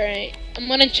 Alright, I'm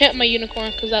gonna enchant my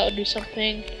unicorn because that would do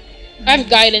something. I have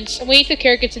guidance. I'm waiting till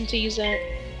Carrot gets in to use that.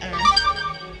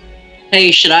 Hey,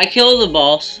 should I kill the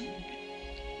boss?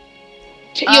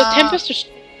 Yo, Tempest or...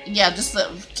 Yeah, just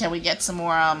can we get some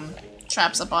more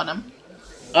traps up on him?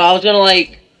 I was gonna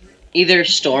like either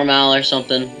storm owl or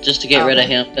something just to get rid of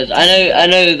him. Cause I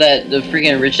know that the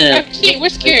freaking original. Actually,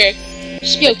 where's Carrot?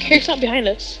 Yo, Carrot's not behind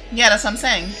us. Yeah, that's what I'm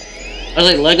saying. I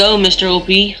was like, Lego, Mr. OP.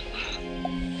 He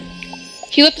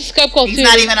left the Skype call too. He's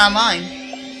not even online.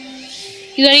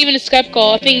 He's not even a Skype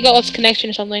call. I think he got lost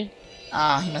connection or something.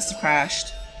 Ah, he must have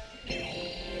crashed.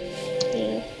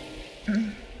 Yeah.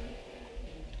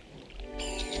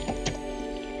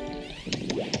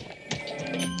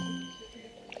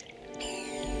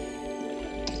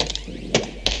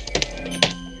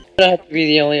 I have to be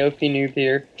the only OP noob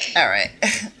here. Alright.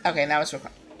 Okay, now it's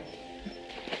recording.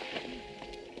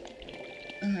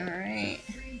 Alright.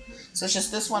 So it's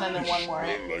just this one and then one more,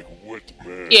 right?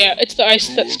 Yeah, it's the ice,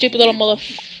 that stupid little mother.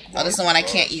 Oh, this is the one I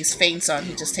can't use feints on.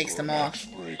 He just takes them off.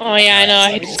 Oh yeah, I know.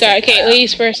 I hate this guy. Okay,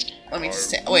 ladies first. Let me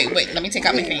just wait. Let me take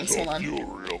out my feints. Hold on.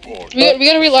 We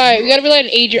gotta rely on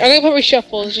Adrian. I'm gonna put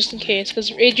reshuffles just in case,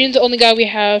 because Adrian's the only guy we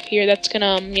have here that's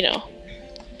gonna, you know.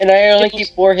 And I only keep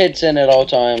 4 hits in at all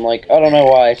time. Like, I don't know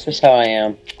why. It's just how I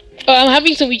am. Oh, I'm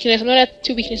having some weakness. I'm gonna have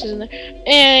 2 weaknesses in there.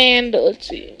 And let's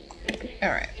see.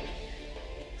 Alright.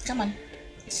 Come on.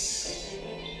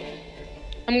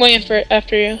 I'm going in for it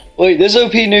after you. Wait, this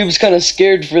OP noob's kind of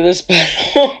scared for this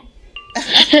battle.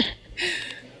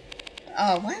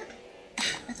 Oh, what?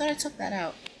 I thought I took that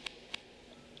out.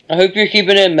 I hope you're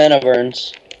keeping in mana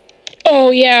burns. Oh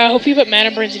yeah, I hope you put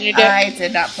mana burns in your deck. I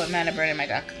did not put mana burn in my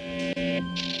deck.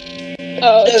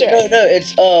 Oh,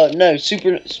 it's no, it's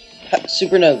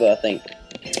supernova, I think.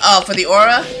 Oh, for the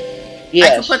aura?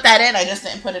 Yes. I could put that in, I just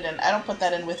didn't put it in. I don't put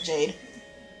that in with Jade.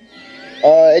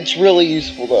 It's really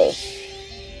useful though.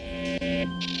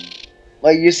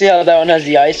 Like, you see how that one has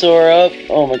the ice aura up?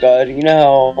 Oh my god, you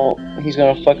know how he's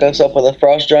gonna fuck us up with a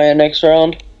frost giant next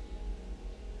round?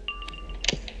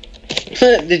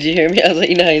 Did you hear me? I was like,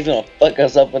 you know how he's gonna fuck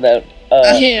us up with that,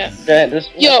 yeah. giant.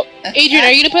 Yo, Adrian,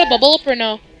 are you gonna put a bubble up or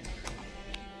no?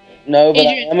 No, but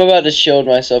I'm about to shield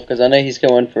myself because I know he's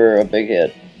going for a big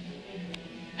hit.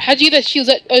 How'd you get that shield?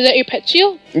 Is that your pet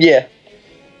shield?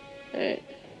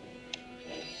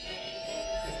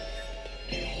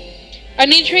 I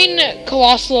need to train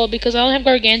Colossal because I don't have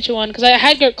Gargantuan. Because I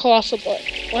had Colossal, but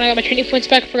when I got my training points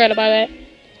back, I forgot to buy that.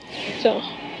 So.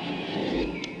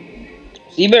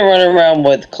 You've been running around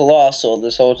with Colossal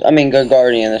this whole I mean,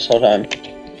 Guardian this whole time.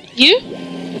 You?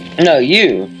 No,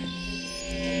 you.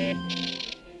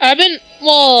 I've been,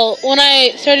 well, when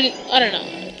I started, I don't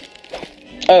know.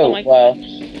 Oh, wow.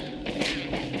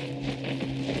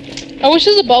 I wish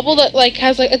there's a bubble that, like,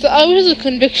 has, like, I wish there's a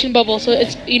conviction bubble, so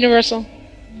it's universal.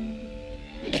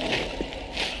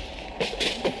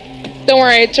 Don't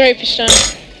worry, it's alright, Fish Done.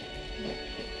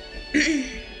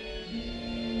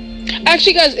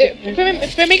 Actually, guys,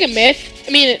 if I make a myth,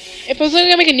 I mean, if I was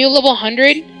gonna make a new level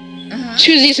 100,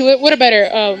 choose these. What are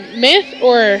better, myth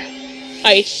or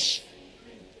ice?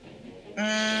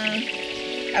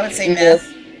 I would say myth.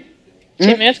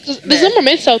 Say myth? 'Cause there's no more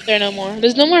myths out there no more.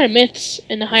 There's no more myths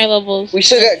in the high levels. We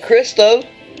still got Chris, though.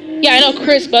 Yeah, I know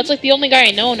Chris, but that's like the only guy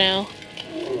I know now.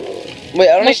 Wait,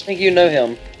 I don't even think you know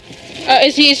him.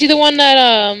 Is he the one that,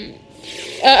 oh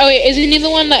wait, isn't he the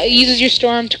one that uses your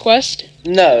storm to quest?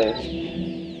 No.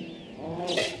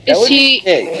 Is he...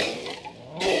 Nick.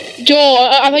 Joel,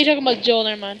 I thought you were talking about Joel,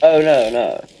 never mind. Oh,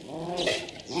 no.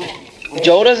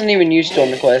 Joel doesn't even use Storm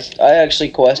to quest. I actually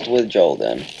quest with Joel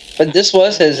then. But this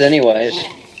was his anyways.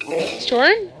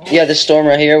 Storm? Yeah, this storm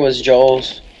right here was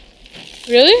Joel's.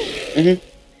 Really? Mm-hmm.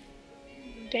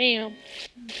 Damn.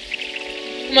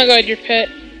 Oh my god, your pet.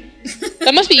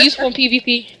 That must be useful in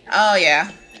PvP. Oh yeah.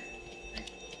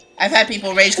 I've had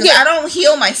people rage because I don't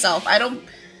heal myself. I don't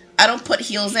put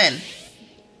heals in.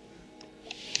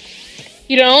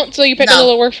 You don't? So your pet does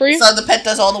all the work for you? So the pet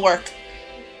does all the work.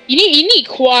 You need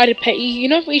quad pet. You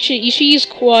know you should use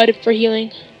quad for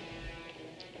healing.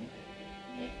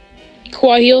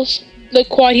 Quad heals. The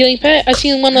quad healing pet. I've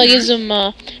seen one that gives them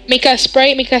make us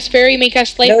sprite, make us fairy, make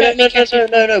us light pet,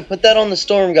 No. Put that on the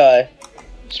storm guy.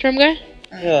 Storm guy?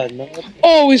 Yeah, no.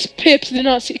 Oh, his pips did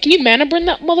not see. Can you mana burn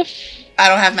that mother? I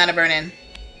don't have mana burn in.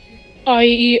 Oh,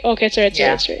 okay, it's right.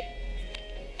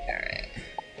 Alright.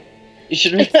 You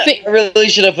should. I really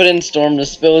should have put in storm to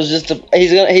spill. It's just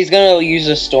he's gonna use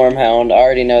a storm hound. I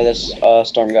already know this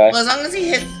storm guy. Well, as long as he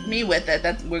hits me with it,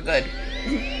 we're good.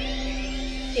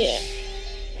 Yeah.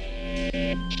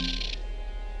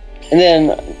 And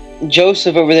then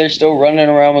Joseph over there still running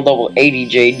around with level 80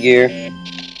 Jade gear.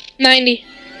 90.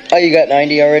 Oh, you got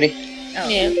 90 already? Oh.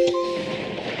 Yeah.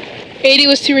 80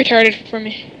 was too retarded for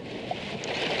me.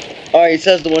 Alright,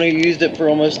 says the one who used it for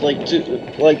almost like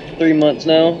 3 months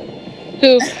now.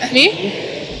 Who? Me?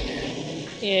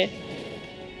 Yeah.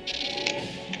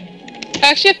 I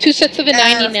actually have 2 sets of the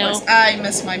 90 now. I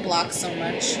miss my block so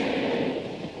much.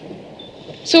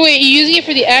 So wait, you using it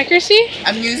for the accuracy?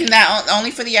 I'm using that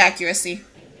only for the accuracy.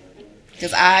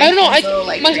 Because I don't know.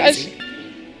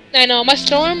 I know my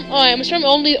storm. My storm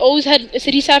always had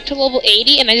city sap to level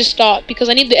 80, and I just stopped because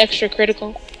I need the extra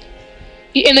critical.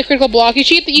 In the critical block, you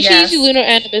should use your Lunar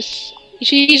Anubis.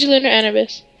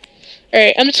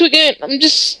 Alright, I'm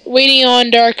just waiting on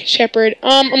Dark Shepherd.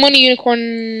 I'm on a unicorn.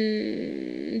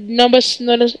 No,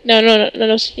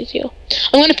 heal.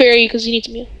 I'm gonna fairy because he needs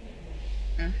a meal.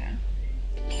 Okay.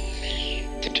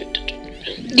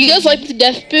 Do you guys like the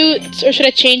death boots, or should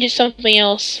I change it to something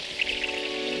else?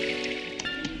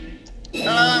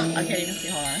 I can't even see.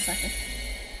 Hold on a second.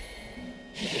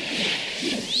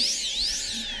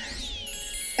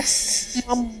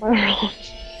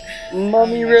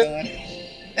 Mommy Rose.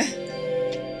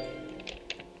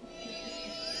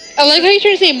 I like how you're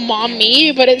trying to say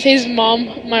mommy, but it says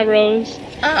mom, my rose.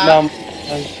 Mom.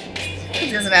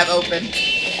 He doesn't have open.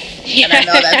 Yeah, and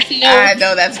I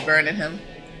know that's burning him.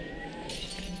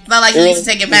 It's not like he used to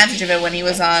take advantage of it when he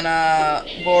was on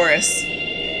Boris.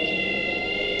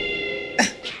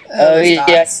 Oh yeah.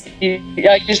 I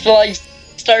just feel like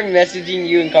start messaging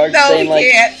you and cards saying like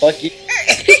fuck you.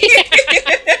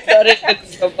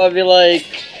 I'll be like,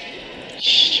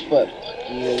 shh, but fuck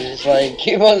you. Just like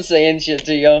keep on saying shit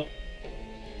to you.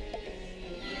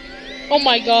 Oh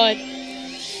my god.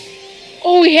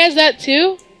 Oh, he has that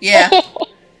too? Yeah. Oh,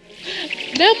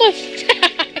 that must. I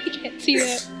can't see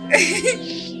that.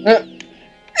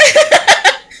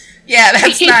 Yeah,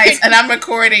 that's nice. And I'm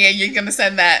recording and you're gonna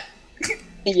send that.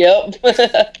 Yep.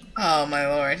 Oh my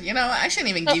lord. You know, I shouldn't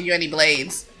even give you any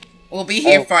blades. We'll be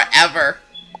here forever.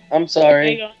 I'm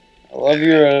sorry. I love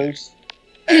you, Rose.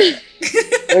 Wait,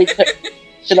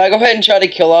 should I go ahead and try to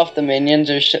kill off the minions,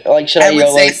 or should I would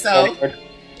say so.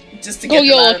 Just to get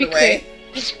them out of the way.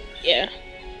 Yeah.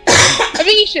 I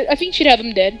think you should have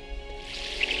them dead.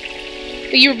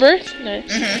 But you rebirth? No.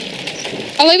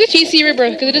 I like the TC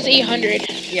rebirth because it is 800.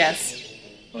 Yes.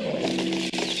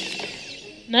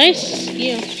 Nice.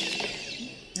 Yeah.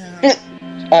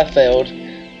 I failed.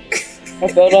 I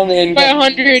failed on the end. By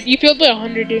 100. You failed by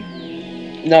 100, dude.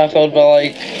 No, I failed by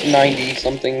like 90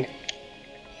 something.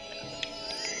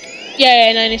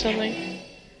 Yeah, 90 something.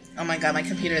 Oh my god, my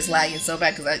computer is lagging so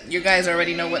bad because you guys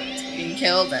already know what's being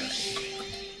killed, and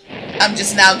I'm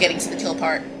just now getting to the kill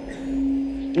part.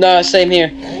 No, same here.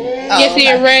 Oh, yes, okay.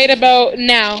 you're right about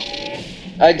now.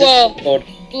 I just failed.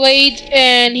 Blades,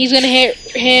 and he's gonna hit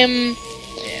him.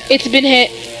 Yeah. It's been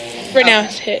hit. For now,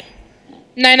 it's hit.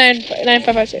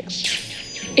 9556.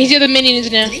 He's the other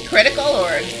minions now. Is he critical, or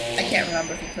I can't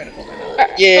remember if he's critical or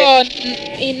not. Yeah. Oh,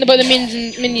 but the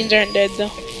minions aren't dead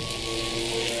though.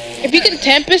 If you can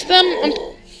tempest them,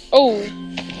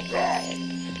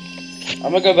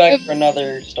 I'm gonna go back for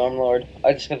another Stormlord.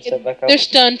 I just gotta step back up. They're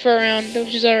stunned for a round,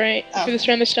 which is alright. For this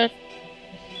round, they're stunned.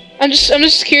 I'm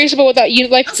just curious about what that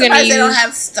life is gonna use. They don't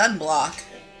have stun block.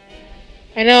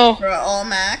 I know. For all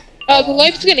Mac. Oh, the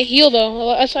life is gonna heal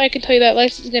though. That's why I can tell you that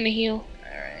life is gonna heal.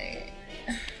 Alright.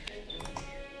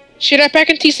 Should I pack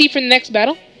in TC for the next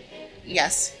battle?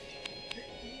 Yes.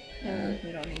 We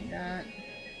don't need that.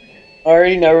 I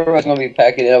already know everyone's gonna be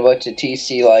packing in a bunch of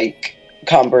TC like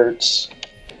converts.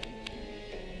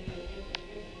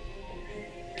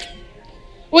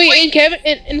 Wait,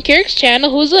 in Carrick's channel,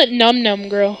 who's the Num Num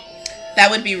girl? That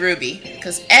would be Ruby,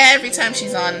 because every time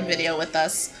she's on video with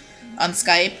us on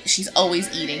Skype, she's always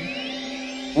eating.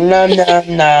 Nom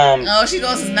nom nom. Oh, she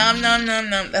goes nom nom nom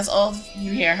nom. That's all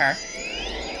you hear her.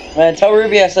 Man, tell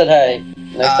Ruby I said hey.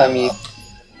 Next time you.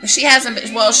 She hasn't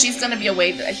been. Well, she's gonna be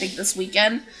away, I think, this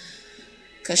weekend,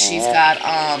 because she's got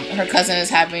her cousin is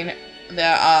having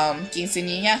the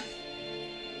quinceañera.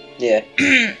 Yeah.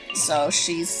 So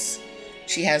she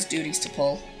has duties to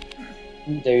pull.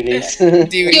 Duties. Yo,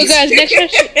 guys, next round.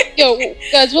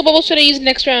 Guys, what bubble should I use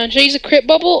next round? Should I use a crit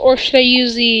bubble or should I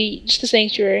use just the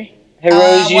sanctuary? Hey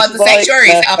Rose, you well, the sanctuary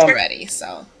is up already,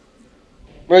 so.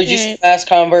 Rose, you mass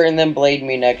convert and then blade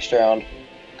me next round.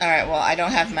 All right. Well, I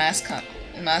don't have mass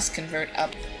convert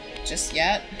up just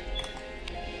yet.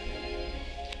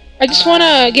 I just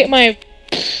wanna get my.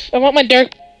 I want my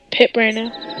dark pip right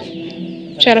now.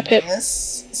 Shadow pip.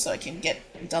 This, so I can get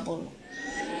double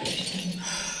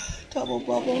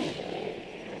bubble.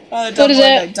 What is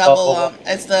that? Double.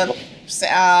 It's the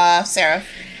Seraph.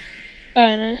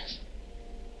 Oh, nice.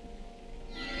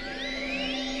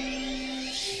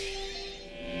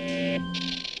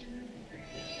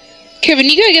 Kevin,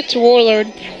 you gotta get to Warlord.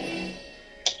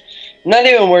 I'm not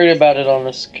even worried about it on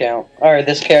this account. Or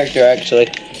this character, actually.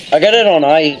 I got it on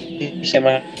ice.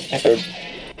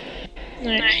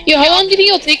 Right. Yo, how long do you think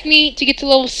it'll take me to get to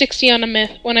level 60 on a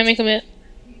myth when I make a myth?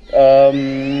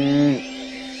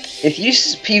 If you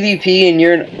PvP and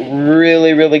you're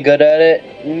really, really good at it,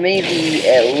 maybe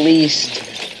at least,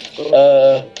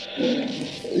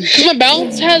 my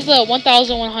balance has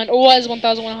 1,100, or was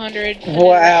 1,100.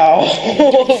 Wow.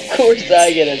 Of course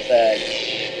I get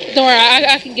attacked. Don't worry,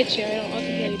 I can get you. I can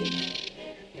heal you.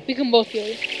 We can both heal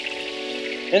you.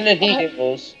 And then he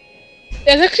heals.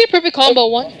 It's actually a perfect combo.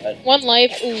 One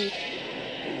life. Ooh.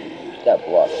 That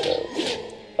block though.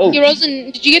 Oh. Hey,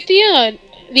 Roslyn, did you get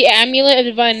the amulet of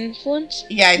divine influence?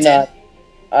 Yeah, I did.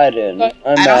 I didn't. I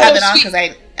don't have it on because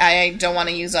I don't want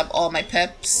to use up all my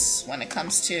pips when it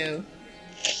comes to.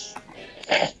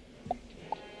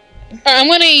 Alright, I'm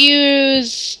gonna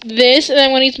use this, and then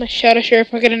I'm gonna use my Shadow Sheriff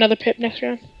if I get another pip next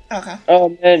round. Okay.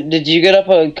 Oh man, did you get up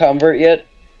a convert yet?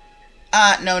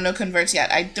 No converts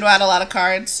yet. I threw out a lot of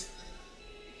cards.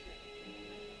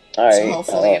 Alright. So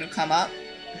hopefully it'll come up.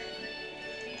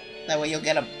 That way you'll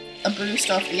get a boost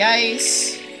off the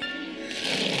ice.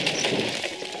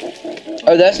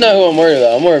 Oh, that's not who I'm worried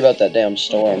about. I'm worried about that damn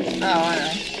storm. Oh, I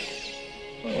know.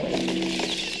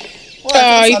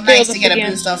 Well, it's also nice to get a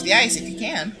boost off the ice if you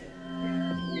can.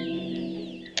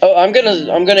 Oh, I'm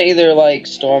gonna either like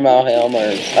storm out him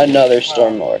or another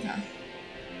Stormlord. Okay.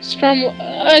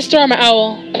 Storm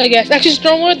Owl, I guess. Actually,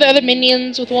 Stormlord, the other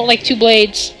minions with like 2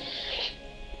 blades,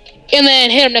 and then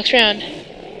hit him next round.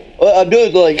 Well, I'm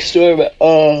doing like storm.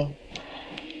 I'm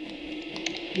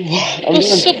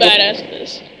so badass at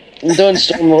this. I'm doing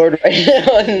Stormlord right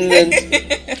now, and then.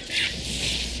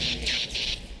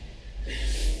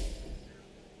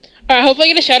 Alright, hopefully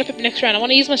I get a Shadow Pip next round. I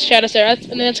want to use my Shadow Sarah, and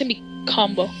then that's gonna be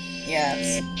combo.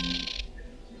 Yes.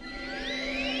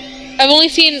 I've only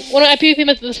seen when I PvP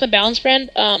with my balance friend.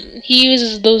 He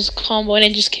uses those combo and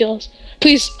it just kills.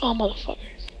 Please, oh motherfucker.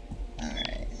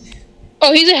 Alright.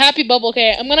 Oh, he's a happy bubble.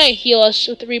 Okay, I'm gonna heal us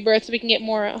with the rebirth so we can get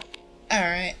more.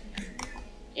 Alright.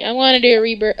 Yeah, I'm gonna do a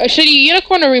rebirth. Should you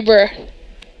unicorn or rebirth?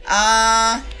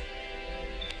 Well,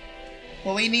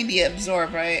 we need the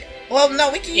absorb, right? Well,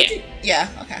 no, we can. Yeah. Yeah.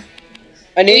 Okay.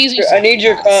 I need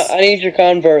your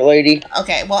convert, lady.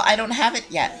 Okay, well I don't have it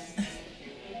yet.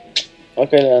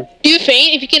 Okay then. Do you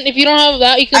faint? If you don't have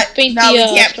that, you can faint no, the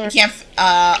storm. We can't.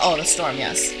 Oh, the storm.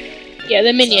 Yes. Yeah,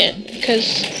 the minion.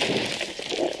 Because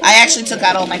I actually took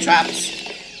out all my traps.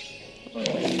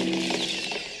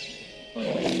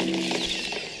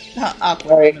 Awkward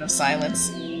moment of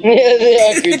silence. Yeah, the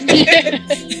awkward.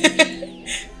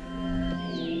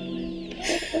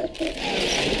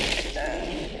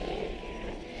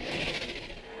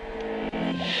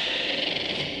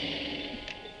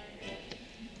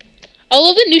 I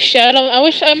love the new Shadow.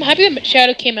 I'm happy that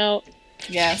Shadow came out.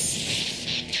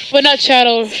 Yes. But not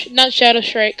Shadow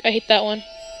Strike. I hate that one.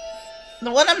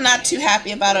 The one I'm not too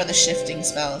happy about are the shifting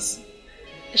spells.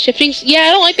 The shifting? Yeah,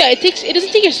 I don't like that. It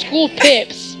doesn't take your school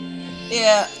pips.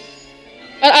 Yeah.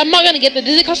 I'm not gonna get that.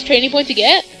 Does it cost a training point to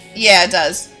get? Yeah, it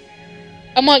does.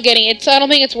 I'm not getting it. So I don't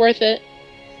think it's worth it.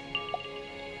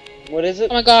 What is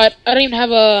it? Oh my god, I don't even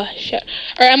have a shot.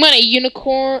 Alright, I'm gonna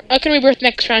unicorn. I can rebirth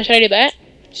next round. Should I do that?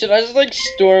 Should I just like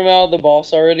storm out the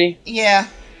boss already? Yeah.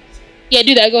 Yeah,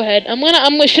 do that. Go ahead.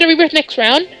 Should I rebirth next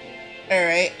round?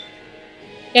 Alright.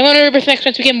 Yeah, I'm gonna rebirth next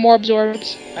round so we get more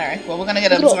absorbs. Alright, well we're gonna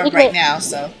get absorbed right now,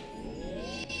 so.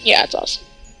 Yeah, that's awesome.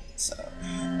 So.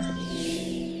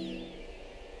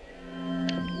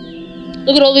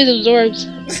 Look at all these absorbs.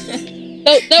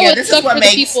 This is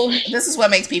what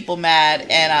makes people mad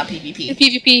in PvP. In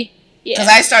PvP, yeah. Because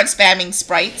I start spamming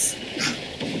sprites.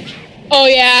 Oh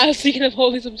yeah, speaking of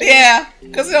all these absorbs. Yeah,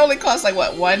 because it only costs like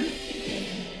what, one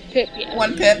pip? Yeah.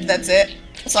 1 pip. That's it.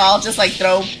 So I'll just like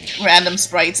throw random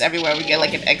sprites everywhere. We get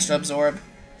like an extra absorb.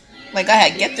 Like, go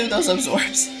ahead, get through those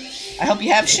absorbs. I hope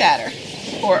you have shatter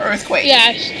or earthquake.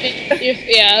 Yeah,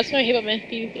 yeah. That's what I hate about my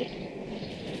PvP.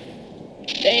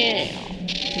 Damn.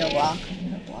 No block.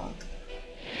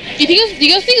 Do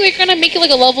you guys think they're gonna make it like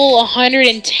a level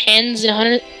 110s and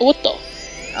 100? What the?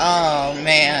 Oh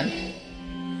man.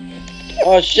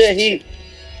 Oh shit!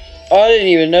 I didn't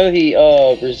even know he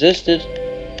resisted.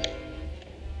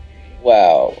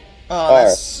 Wow. Oh,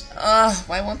 that's.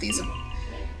 Why won't these?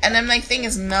 And then my thing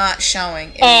is not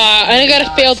showing. I got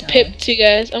a failed pip too,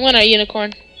 guys. I'm gonna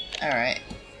unicorn. All right.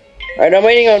 All right, I'm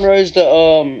waiting on Rose to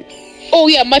Oh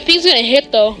yeah, my thing's gonna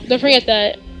hit though. Don't forget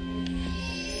that.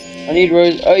 I need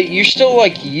Rose. Oh, you're still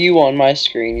like you on my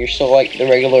screen. You're still like the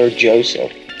regular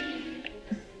Joseph.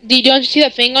 Don't you see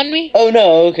that thing on me? Oh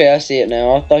no, okay, I see it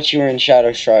now. I thought you were in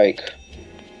Shadow Strike.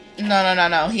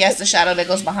 No. He has the shadow that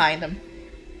goes behind him.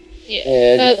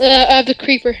 Yeah. I have the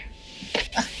creeper.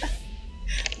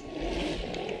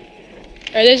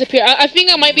 Alright, there's a pier. I think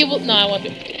I might be able. No, I won't be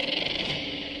able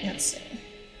to. Let's see.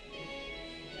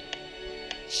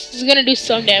 This is gonna do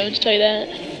some damage, I'll tell you that.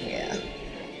 Yeah.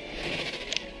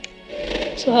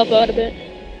 This will help out a bit.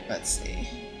 Let's see.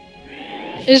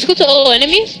 Is this good to all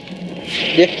enemies?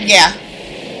 Yeah.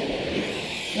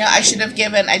 Yeah, I should have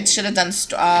done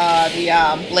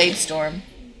the Blade Storm.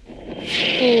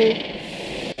 Ooh.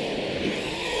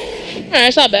 Alright,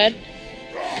 it's not bad.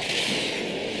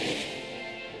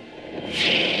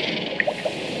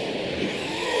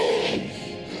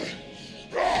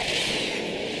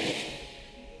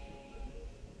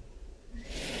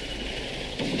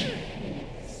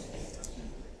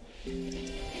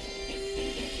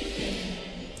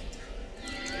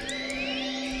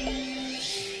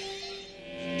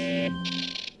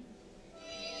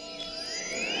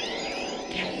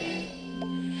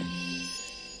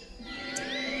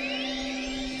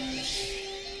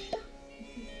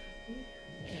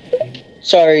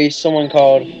 Sorry, someone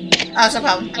called. Oh, it's no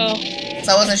problem. Oh.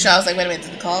 So I wasn't sure. I was like, wait a minute,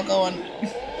 did the call go on?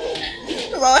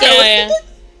 Yeah.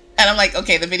 And I'm like,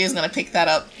 okay, the video's gonna pick that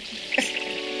up.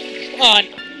 On.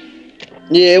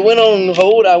 Yeah, it went on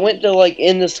hold. I went to like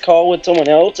end this call with someone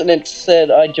else, and it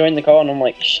said I joined the call, and I'm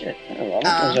like, shit. I'm not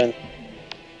gonna join.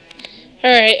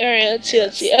 Alright, let's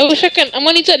see. I wish I can. I'm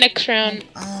gonna need that next round.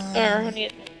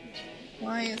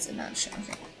 Why is it not showing?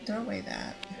 Okay, throw away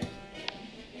that.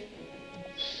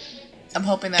 I'm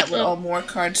hoping that with all more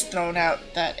cards thrown out,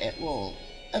 that it will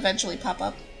eventually pop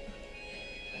up.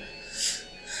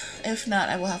 If not,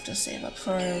 I will have to save up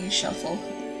for a reshuffle.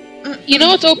 You know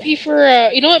what's OP for,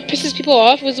 you know what pisses people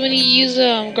off was when you use,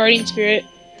 Guardian Spirit.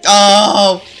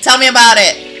 Oh, tell me about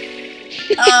it!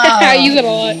 Oh. I use it a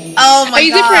lot. Oh my god. I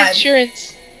use it for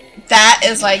insurance. That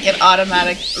is like an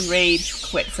automatic rage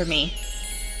quit for me.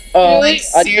 Like,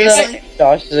 seriously?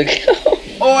 Josh is a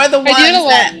Or the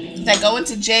ones that go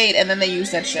into Jade and then they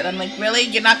use that shit. I'm like, really?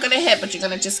 You're not gonna hit, but you're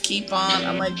gonna just keep on?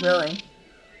 I'm like, really?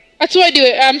 That's why I do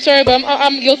it. I'm sorry, but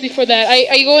I'm guilty for that.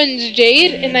 I go into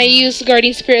Jade and I use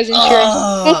Guardian Spirit as insurance.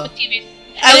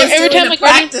 I was every time I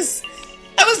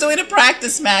I was doing a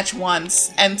practice match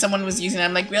once, and someone was using it.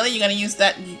 I'm like, really? You're gonna use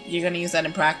that? You're gonna use that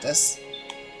in practice?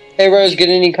 Hey, Rose, get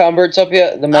any converts up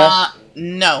yet? The mask?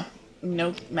 No.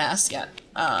 No mask yet.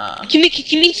 Can you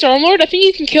Stormlord? I think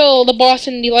you can kill the boss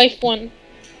in the life one.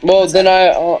 Well, then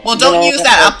I... well, don't use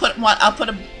that. I'll put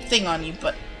a thing on you,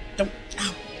 but don't...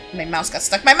 Ow. My mouse got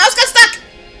stuck. My mouse got stuck!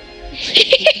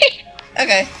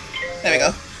 Okay. There we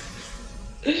go.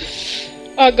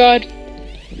 Oh, God.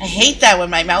 I hate that when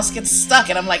my mouse gets stuck,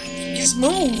 and I'm like, just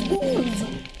move.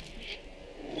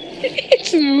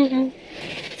 It's moving.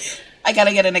 I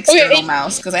gotta get an external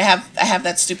mouse, because I have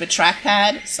that stupid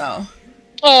trackpad, so...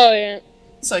 Oh, yeah.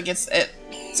 So it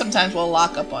sometimes will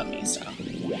lock up on me, so...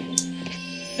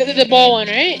 The ball one,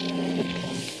 right?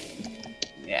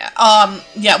 Yeah.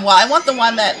 Yeah. Well, I want the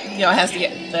one that has to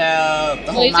get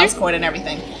the whole mouse cord and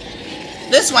everything.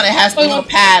 This one, it has the little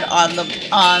pad on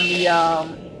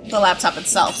the laptop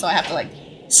itself, so I have to like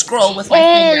scroll with my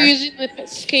finger.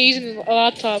 Using the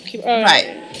laptop. Right.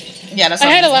 Yeah. That's.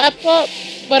 I had a laptop,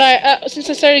 but since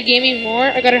I started gaming more,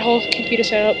 I got a whole computer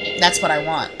set up. That's what I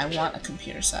want. I want a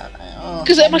computer set.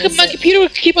 Because my computer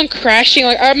would keep on crashing.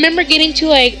 Like I remember getting to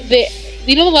like the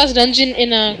last dungeon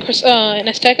in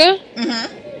Azteca?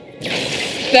 Mm-hmm.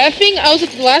 That thing, I was at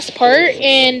the last part,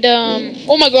 and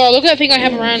oh my god, look at that thing I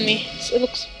have around me. It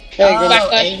looks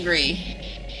angry.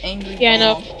 Yeah, I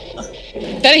know.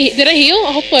 Did I heal?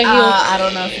 Hopefully I healed. I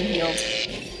don't know if you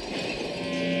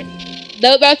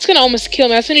healed. That's gonna almost kill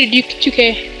me. That's gonna do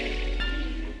 2k.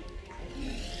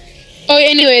 Oh,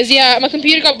 anyways, yeah, my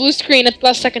computer got blue screen at the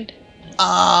last second.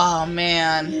 Oh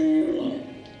man.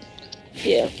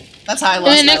 Yeah. That's how I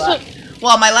lost my laptop.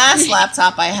 Well, my last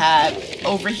laptop I had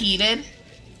overheated.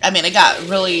 I mean, it got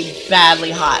really badly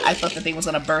hot. I thought the thing was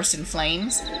going to burst in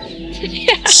flames.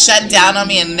 Yeah. Shut down on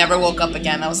me and never woke up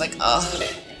again. I was like, ugh.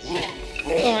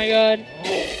 Oh my god.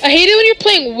 I hate it when you're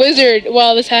playing Wizard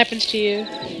while this happens to you.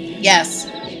 Yes.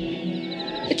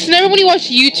 It's never when you watch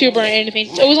YouTube or anything.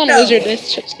 It's always on Wizard this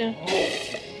shuts down.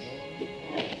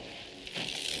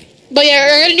 But yeah,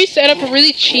 I got a new setup for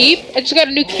really cheap. I just got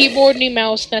a new keyboard, new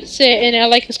mouse, that's it, and I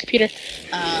like this computer.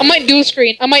 I might dual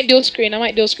screen. I don't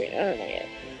know yet.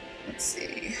 Let's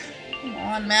see. Come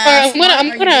on, man.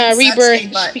 I'm gonna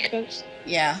rebirth because...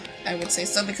 Yeah, I would say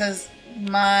so, because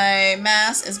my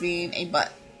mass is being a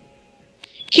butt.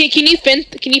 Can you vent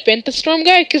the storm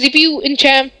guy? Because if you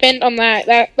enchant vent on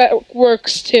that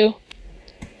works too.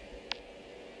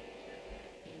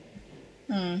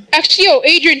 Actually,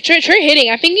 Adrian, try hitting.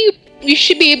 I think you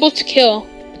should be able to kill.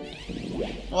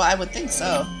 Well, I would think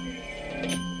so.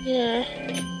 Yeah.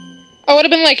 I would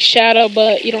have been like Shadow,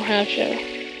 but you don't have Shadow.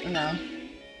 No.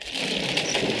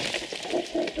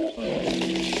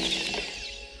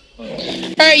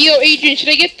 Alright, Adrian, should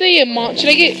I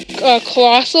get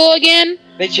Colossal again?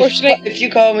 Bitch, if you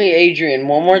call me Adrian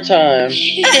one more time.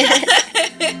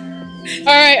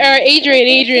 Alright,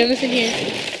 Adrian, listen here.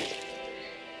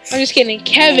 I'm just kidding.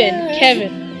 Kevin.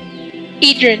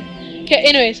 Adrian.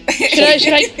 Anyways,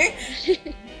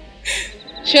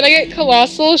 should I get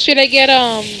Colossal? Should I get,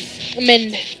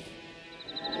 Mend?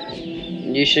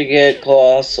 You should get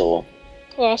Colossal.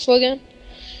 Colossal again?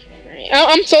 Right.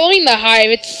 I'm soloing the Hive.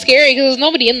 It's scary because there's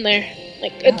nobody in there.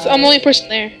 Like, I'm the only person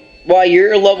there. Wow,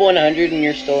 you're level 100 and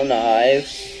you're still in the Hive?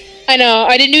 I know.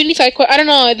 I didn't do any side quest. I don't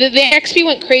know. The XP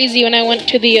went crazy when I went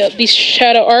to the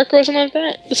Shadow Arc or something like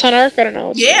that. The Sun Arc. I don't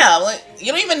know. Yeah, like,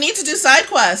 you don't even need to do side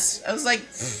quests. I was like,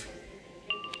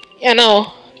 yeah,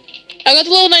 no. I got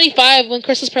to level 95 when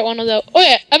Crystal's Part 1 was out. Oh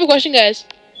yeah, I have a question, guys.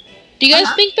 Do you guys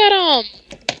think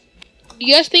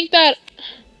that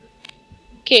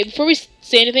okay, before we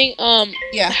say anything,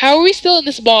 yeah. How are we still in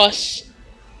this boss?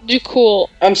 Do cool.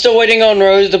 I'm still waiting on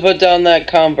Rose to put down that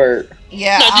convert.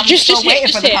 Yeah, no, I'm still waiting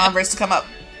for the converts to come up.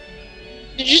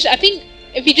 I think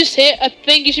if you just hit, I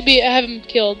think you should have him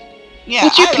killed. Yeah,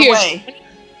 what's your either pierce? way.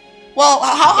 Well,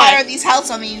 how high are these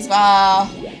healths on these?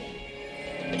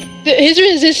 His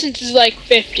resistance is like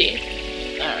 50.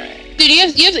 Alright.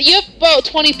 Dude, you have about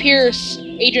 20 pierce,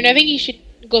 Adrian. I think you should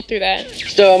go through that.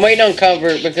 So I'm waiting on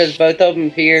convert because both of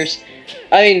them pierce.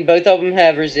 I mean, both of them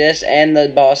have resist, and the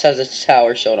boss has a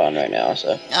tower shield on right now.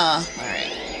 So. Alright.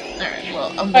 Alright.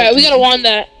 Well, alright, we gotta wand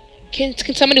that. Can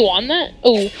somebody wand that?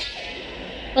 Oh, well,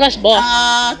 that's boss.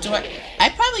 Do I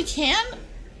probably can.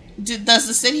 Does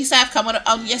the city staff come with a?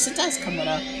 Oh, yes, it does come with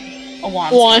a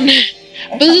wand. One.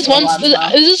 This is one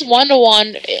to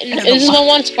one. Is this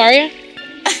one Safaria?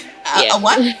 A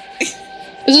what? Is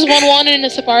this one in a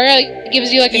Safaria? It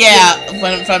gives you like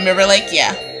a from River Lake.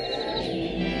 Yeah.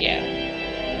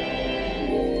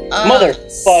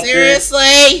 Motherfucker.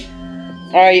 Seriously?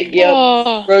 Alright, yep.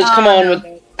 Rose, come on with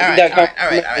that.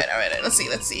 Alright.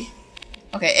 Let's see.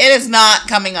 Okay, it is not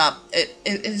coming up. It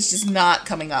is just not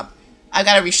coming up. I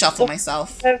gotta reshuffle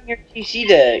myself. Having your TC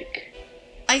deck.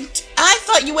 I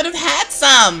thought you would have had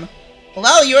some.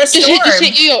 Hello, you're a storm. Just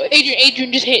hit. Yo,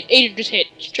 Adrian, just hit.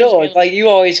 Sure, it's like you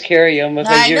always carry them.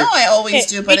 I know I always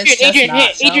do, but it's just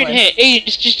not showing. Adrian,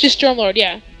 just Stormlord,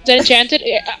 yeah. Is that enchanted?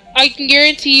 I can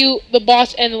guarantee you the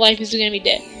boss and the life is gonna be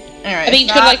dead. Alright, I think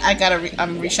not,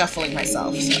 I'm reshuffling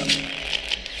myself, so.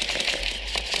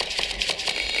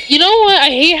 You know what? I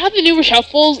hate how the new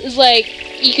reshuffles is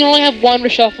like, you can only have one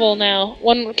reshuffle now.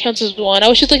 One counts as one. I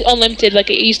wish it's like unlimited like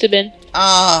it used to be.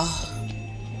 Oh.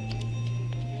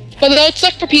 But though it's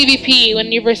like for PvP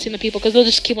when you're versing the people, because they'll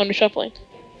just keep on reshuffling.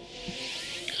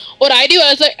 What I do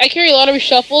is like I carry a lot of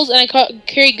reshuffles and I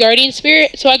carry Guardian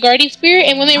Spirit, so I Guardian Spirit,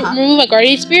 and when they remove my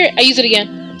Guardian Spirit, I use it again.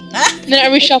 And then I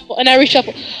reshuffle.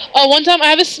 One time I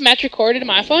have this match recorded in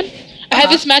my phone. I had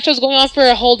this match I was going on for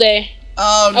a whole day.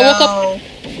 Oh no.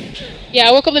 I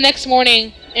woke up the next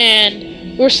morning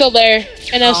and we were still there,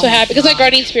 and I was so happy because I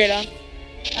Guardian Spirit on.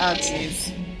 Oh jeez.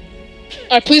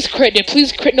 Alright, please crit, dude.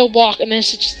 Please crit, no block, and then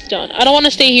it's just done. I don't want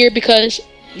to stay here because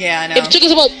yeah, I know. If it took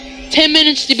us about 10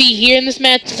 minutes to be here in this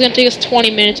match, it's gonna take us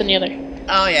 20 minutes on the other.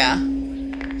 Oh yeah.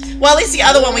 Well, at least the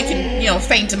other one we can,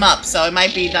 feint him up, so it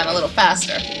might be done a little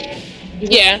faster.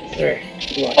 Yeah.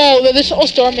 Oh, there's all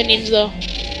storm minions though.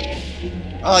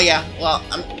 Oh yeah. Well,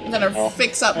 I'm gonna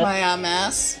fix up my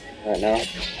mess. Right now.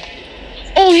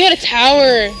 Oh, he had a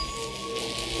tower.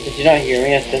 Did you not hear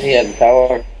me? I said he had a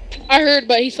tower. I heard,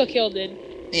 but he still killed it.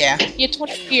 Yeah. He had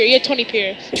 20 pierce. He had 20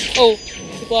 pierce. Oh,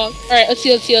 the block. Alright, let's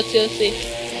see. Yeah,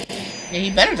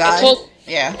 he better die. I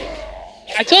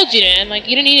told you, man. Like,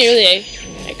 you didn't need to really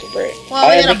convert. Well,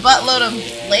 we had a buttload of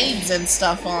blades and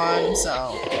stuff on,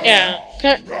 so. Yeah.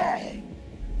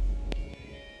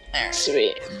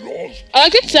 Sweet. I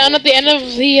like the sound at the end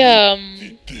of the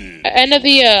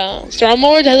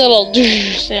Stormlord. Has a little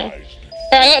sound.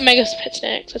 Alright, I got Mega Pet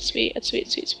Snacks. That's sweet.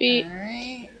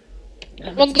 Alright.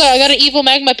 Oh my god, I got an evil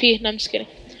magma pea. No, I'm just kidding.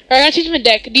 Alright, I gotta change my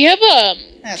deck. Do you have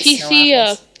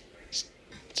TC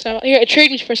so here,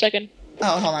 trade me for a second.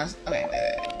 Oh, hold on. Okay,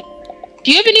 wait.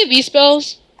 Do you have any of these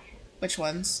spells? Which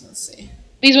ones? Let's see.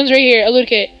 These ones right here,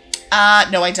 Eludicate.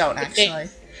 No, I don't actually.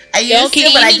 I used to,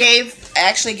 but I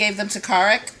actually gave them to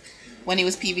Karik when he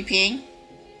was PvPing.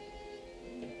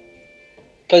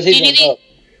 Because he's up.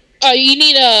 Oh, you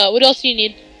need what else do you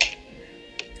need?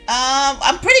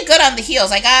 I'm pretty good on the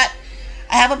heals. I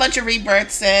have a bunch of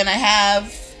rebirths and I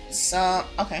have some.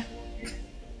 Okay.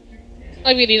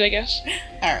 I'll give you these, I guess.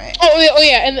 All right. Oh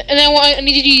yeah, and then I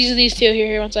need you to use these two.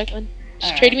 Here, 1 second.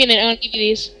 Just trade me, and then I'll give you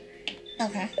these.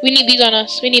 Okay. We need these on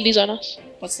us.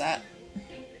 What's that?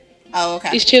 Oh,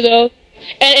 okay. These two though,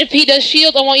 and if he does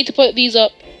shield, I want you to put these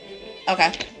up.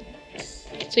 Okay.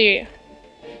 So yeah,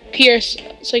 pierce,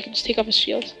 so you can just take off his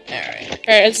shield. All right.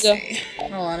 Let's go.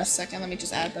 Hold on a second. Let me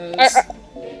just add those.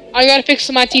 I gotta fix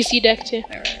my TC deck too. All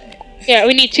right. Yeah,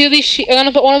 we need 2 of these. I'm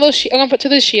gonna put one of those. I'm gonna put 2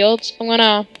 of these shields. I'm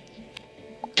gonna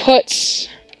put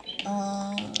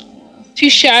 2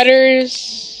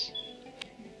 shatters.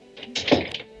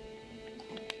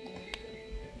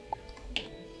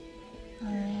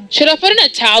 Should I put in a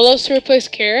Talos to replace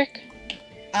Carrick?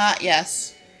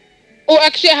 Yes. Oh,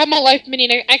 actually, I have my life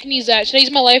minion. I can use that. Should I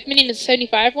use my life minion? The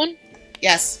 75 one?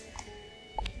 Yes.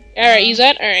 Alright, use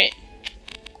that? Alright.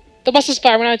 The boss is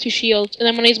fire when I have 2 shields, and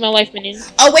I'm gonna use my life minion.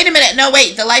 Oh, wait a minute. No,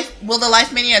 wait. Will the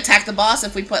life minion attack the boss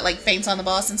if we put, like, feints on the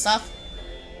boss and stuff?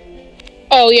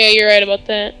 Oh, yeah, you're right about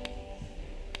that.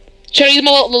 Should I use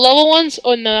the level ones?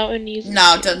 Oh, no, I wouldn't use them.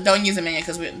 No, don't use a minion,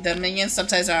 because the minions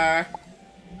sometimes are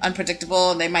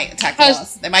unpredictable, and they might attack the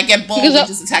boss. They might get bold and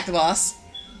just attack the boss.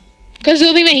 Because the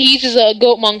only thing that he uses is a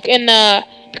goat monk, and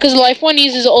because the life one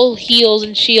uses all heals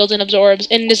and shields and absorbs,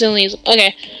 and this only uses.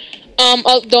 Okay.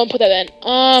 Don't put that in.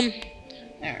 Alright.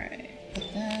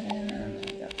 Put that in.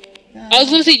 I was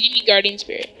gonna say you need Guardian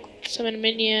Spirit. Summon a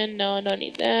minion. No, I don't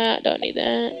need that. Don't need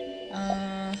that.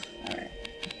 Alright.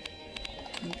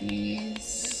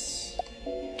 These.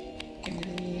 Give me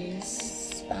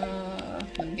these.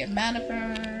 Let me get mana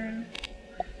burn.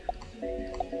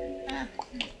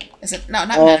 Is it? No,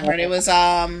 not mana burn. It was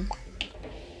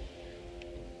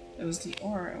the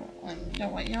aura one. No,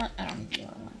 wait, you know what? I don't need the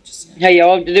aura one. Hey,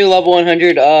 y'all have to do level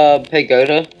 100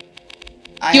 Pagoda.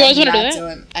 You guys want to do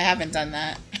that? I haven't done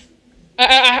that.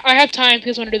 I have time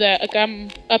because I want to do that. Like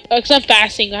I'm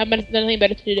fasting. I have nothing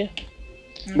better to do.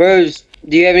 Bros,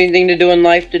 do you have anything to do in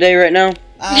life today right now?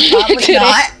 Probably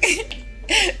not.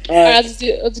 Alright, let's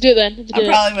do it then. I'm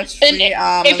probably much free.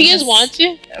 If you guys want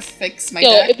to fix my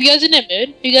deck. If you guys are in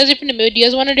the mood, do you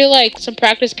guys want to do like some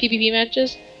practice PvP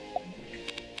matches?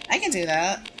 I can do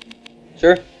that.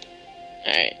 Sure.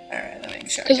 Alright. Alright, let me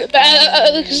make sure.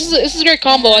 This is a great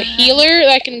combo. A healer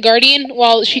that can guardian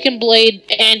while she can blade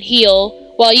and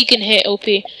heal while you can hit OP.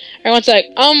 Alright, one sec.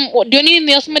 Do I need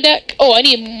anything else in my deck? Oh, I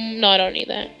need. No, I don't need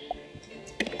that.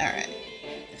 Alright.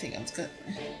 I think I'm good.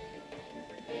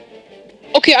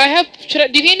 Okay, I have. Do you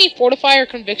think I need Fortify or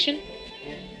Conviction?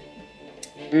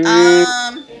 Do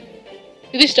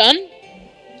they stun?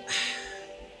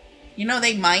 You know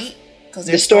they might, because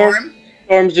they're Storm.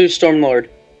 Storms do Stormlord.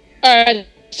 Alright,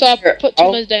 so I'll put 2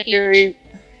 in my deck each.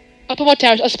 I'll put my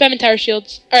towers. I'll spam in tower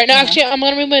shields. Alright, now actually, I'm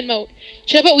gonna remove my emote.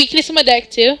 Should I put weakness in my deck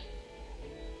too?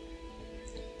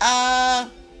 I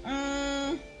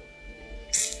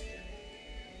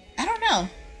don't know.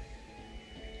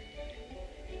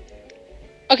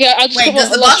 Okay, I'll just wait. Does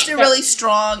the boss do really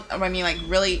strong? I mean, like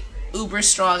really uber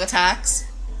strong attacks?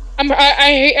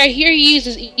 I hear he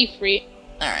uses Ifrit.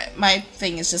 All right, my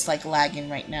thing is just like lagging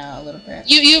right now a little bit.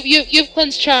 You have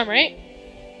cleansed charm, right?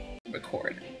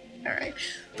 Record. All right,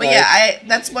 but yeah,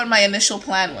 that's what my initial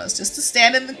plan was, just to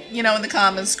stand in the in the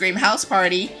comments, scream house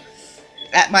party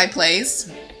at my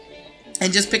place,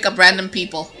 and just pick up random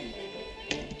people.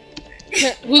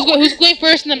 Who's going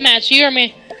first in the match? You or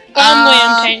me?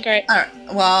 I'm tank, right? All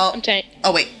right. Well, I'm tank.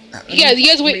 Oh wait. You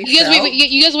guys wait. You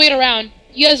guys wait around.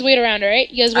 You guys wait around, alright?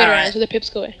 You guys wait around so the pips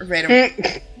go away. Right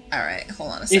around. Alright,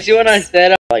 hold on a second. You see what I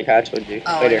said? Like I told you.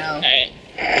 Oh, later. Alright.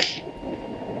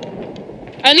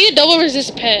 I need a double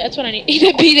resist pet. That's what I need. Eat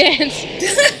a B-dance.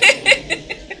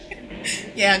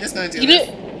 Yeah, I'm just gonna do this.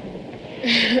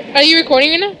 Are you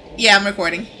recording right now? Yeah, I'm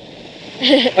recording.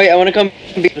 Wait, I want to come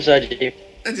be beside you.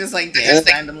 Just like dance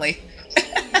randomly.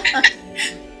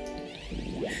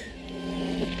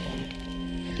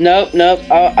 Nope.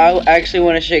 I actually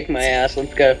want to shake my ass.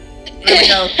 Let's go. There we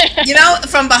go.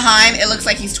 From behind, it looks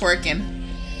like he's twerking.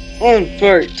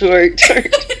 Twerk.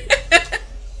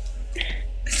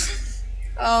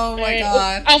 Oh my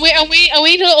god. I'm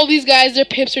waiting till all these guys, their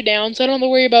pips are down, so I don't have to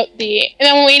worry about the... And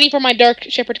I'm waiting for my Dark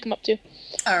Shepherd to come up too.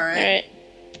 Alright.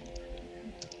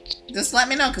 Just let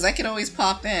me know, because I could always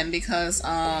pop in, because,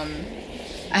 I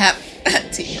have...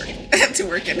 teamwork. to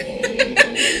work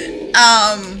in.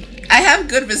 I have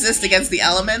good resist against the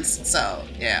elements, so,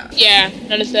 yeah. Yeah,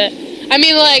 notice that. I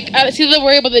mean, like, I see they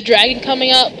worry about the dragon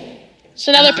coming up,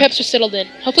 so now their pips are settled in.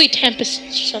 Hopefully Tempest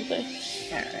or something.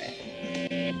 Alright.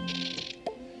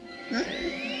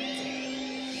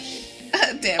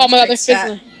 Damn. Oh my god, they're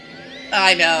fizzling.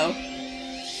 I know.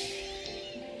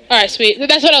 Alright, sweet.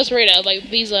 That's what I was worried of, like,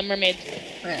 these mermaids.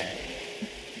 Alright.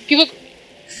 People...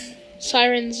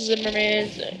 Sirens and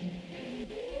mermaids...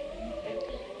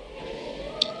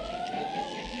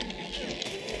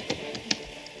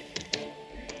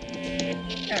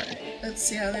 Alright, let's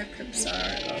see how their pips are.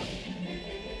 Oh.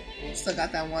 Still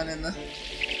got that one in the...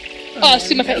 Oh,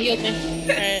 see, my pet healed me.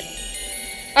 Alright.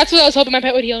 That's what I was hoping, my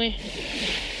pet would heal me.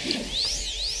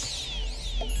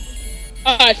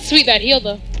 Alright, sweet, that healed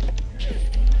though.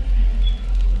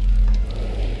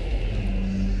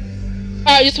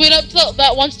 Alright, just wait up till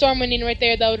that one storm winding right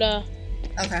there, that would,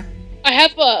 Okay. I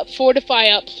have, Fortify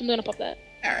up, so I'm gonna pop that.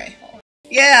 Alright, hold on.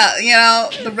 Yeah,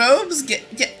 the robes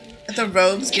the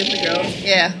robes give the girls,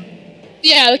 yeah.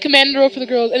 Yeah, the commander robe for the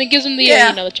girls, and it gives them the,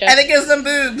 the chest. And it gives them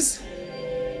boobs.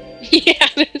 Yeah,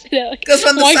 because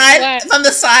from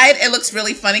the side, it looks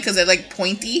really funny because they're like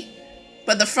pointy,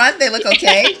 but the front they look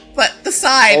okay, but the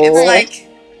side it's like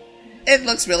it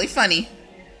looks really funny.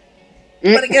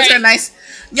 But it gives her a nice.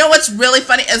 You know what's really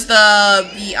funny is the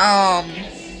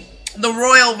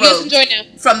royal robe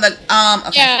from the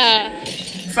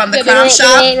from the crown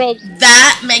shop.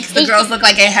 That makes the girls look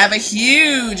like they have a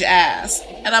huge ass,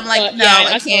 and I'm like, no,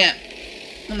 I can't.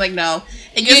 I'm like, no.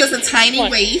 It gives us a tiny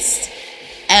waist.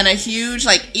 And a huge,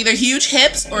 like, either huge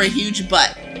hips or a huge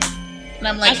butt. And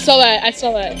I'm like... I saw that.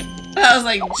 I was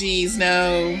like, geez,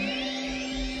 no.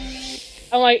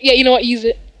 I'm like, yeah, you know what? Use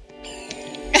it.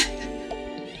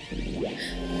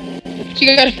 She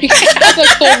gotta make it.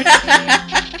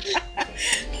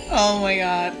 Oh my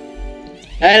god.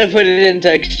 I had to put it in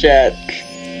text chat.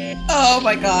 Oh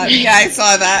my god. Yeah, I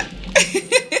saw that.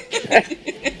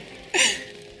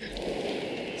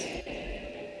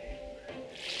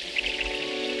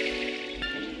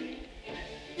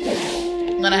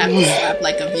 I'm gonna have to slap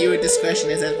like a viewer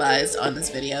discretion is advised on this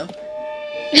video.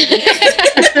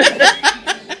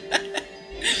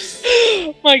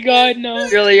 My god, no.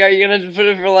 Really, are you gonna put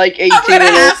it for like 18 I'm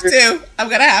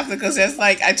gonna have to because there's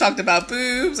like, I talked about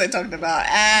boobs, I talked about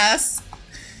ass,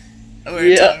 we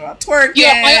were talking about twerking.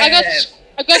 Yeah,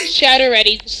 I got shatter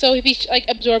ready, so if he like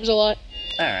absorbs a lot.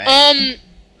 Alright.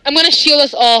 I'm gonna shield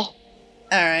us all.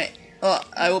 Alright. Well,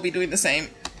 I will be doing the same.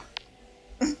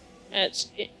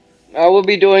 That's it. I will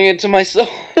be doing it to myself.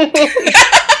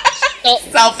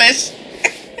 Selfish.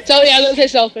 So yeah, let's say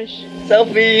selfish.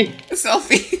 Selfie.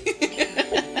 Selfie.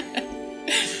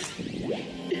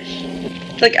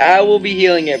 It's like I will be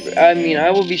healing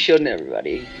I will be shielding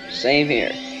everybody. Same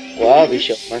here. Well, I'll be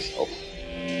shielding myself.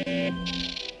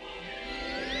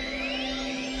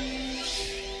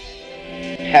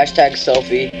 Hashtag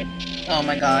selfie. Oh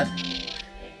my god.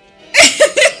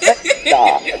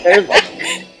 Stop.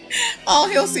 All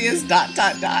he'll see is ...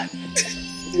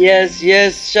 Yes,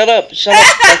 yes. Shut up. Shut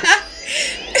up.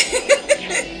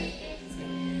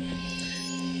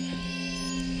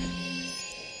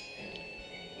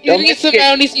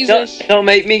 Don't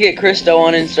make me get Christo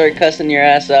on and start cussing your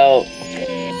ass out.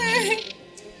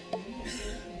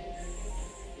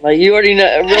 Like you already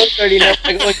know, Rose already knows.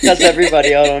 I'm gonna cuss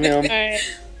everybody out on him. Alright.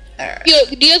 Yo,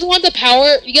 do you guys want the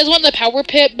power? You guys want the power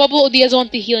pit bubble, or do you guys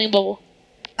want the healing bubble?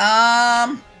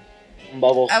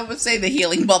 Bubble. I would say the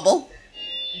healing bubble.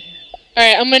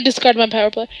 Alright, I'm gonna discard my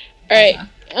power play. Alright,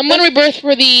 I'm gonna rebirth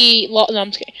for the no, I'm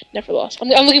just kidding. Never lost. I'm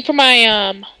looking for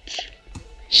my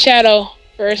shadow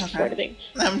first before anything.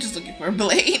 I'm just looking for a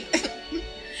blade.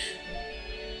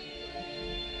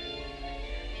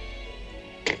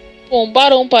 Boom,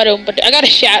 ba-dum, ba-dum, ba-dum. I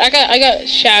got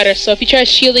shatter. So if you try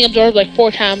shielding absorb like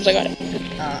 4 times, I got it.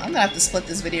 I'm gonna have to split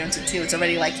this video into 2. It's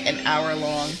already like an hour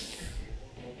long.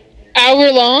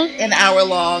 Hour long? An hour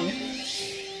long.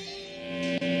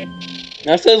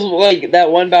 That says like that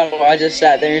one battle I just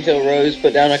sat there until Rose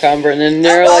put down a convert and then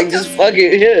they're like just fuck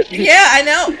it hit. Yeah, I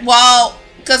know. Well,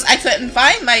 because I couldn't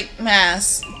find my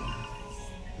mask.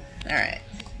 Alright.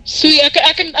 Sweet,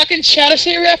 I can shadow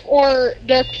Seraph or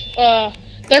Dark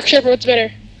Shepherd, what's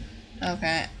better?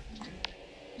 Okay.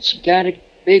 She got a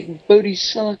big booty,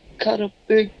 son. Got a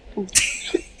big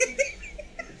booty.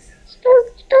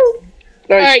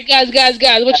 Alright, guys,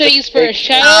 what should I use first?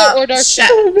 Shadow or Dark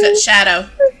Shepherd? Shadow.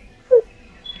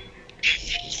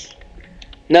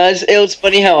 No, it was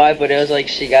funny how I put it. It was like,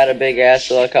 she got a big ass,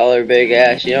 so I'll call her big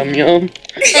ass. Yum, yum.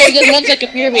 Alright, guys, 1 second.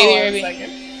 Here,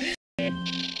 baby.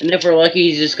 And if we're lucky,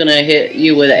 he's just gonna hit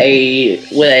you with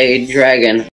a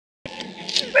dragon.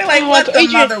 We're like, what the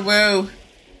mother woo?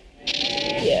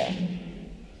 Yeah.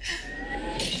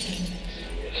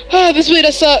 Oh, this way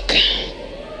does suck.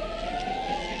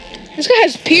 This guy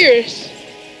has Pierce.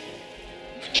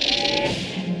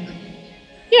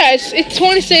 Yeah, it's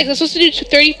 26. I'm supposed to do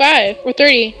 35 or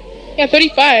 30. Yeah,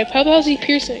 35. How the hell is he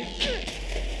piercing?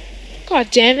 God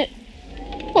damn it.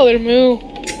 Mother moo.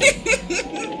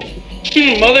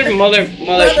 Mother woo.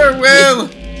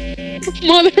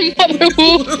 Mother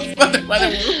woo. Mother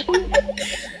woo.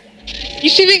 You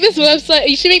should make this website.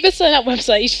 You should make this not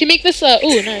website. You should make this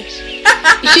ooh, nice.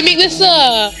 You should make this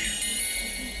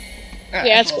yeah,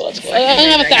 that's cool. That's cool. I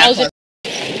only have 1,000. We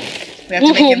have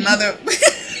to make another.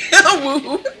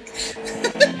 Woo.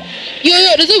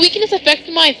 Yo, does the weakness affect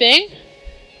my thing?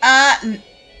 I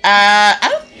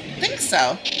don't think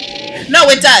so. No,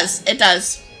 it does. It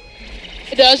does.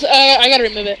 It does. I gotta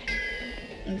remove it.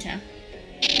 Okay.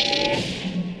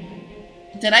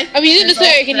 Did I? I'm using this so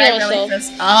I can heal myself.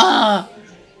 Ah.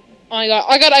 Oh my god!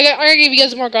 I gotta give you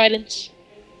guys more guidance.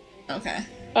 Okay.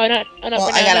 Oh, not. Well,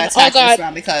 I gotta attack this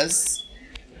round because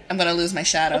I'm gonna lose my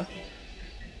shadow.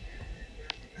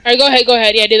 Alright, go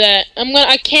ahead. Yeah, do that.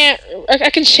 I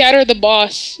can shatter the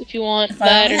boss if you want if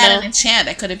that I or had no. an enchant,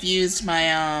 I could have used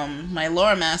my my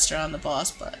lore master on the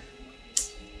boss, but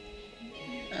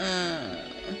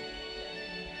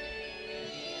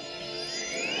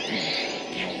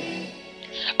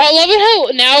I love it how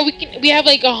now we have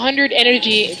like 100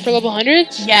 energy for level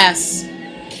 100s. Yes.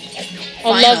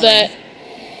 I love that.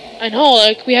 I know,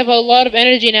 like we have a lot of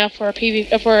energy now for our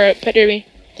pet derby.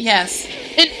 Yes.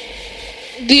 And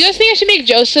do you guys think I should make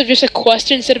Joseph just a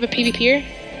quester instead of a PvPer?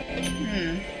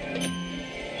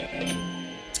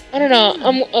 I don't know.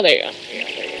 Oh, there you go.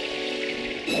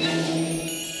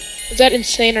 Is that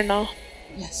insane or no?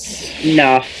 Yes.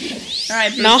 No.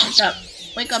 Alright, Boots, no. wake up.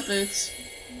 Wake up, Boots.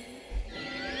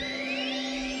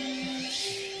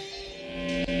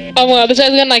 Oh wow, this guy's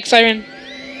gonna like siren.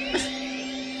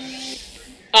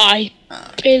 I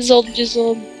fizzled,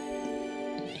 jizzled.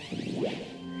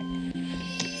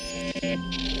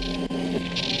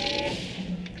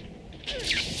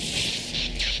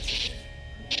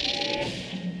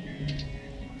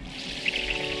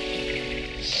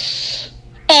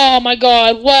 Oh my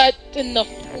god, what in the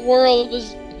world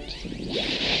was...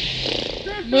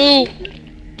 Moo.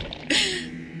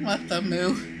 What the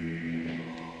moo?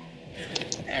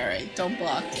 Alright, don't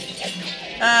block.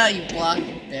 Ah, you blocked,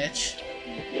 bitch.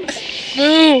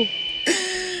 Moo.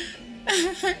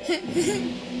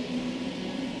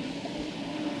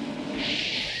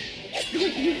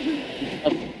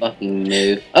 Oh, fucking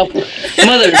move. Oh,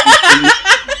 mother.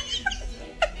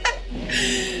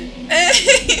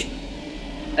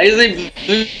 I usually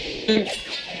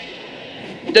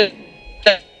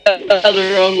the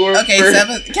wrong word. Okay,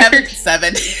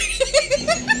 Kevin.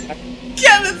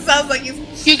 Kevin sounds like he's.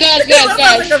 You guys.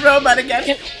 Like a robot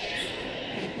again.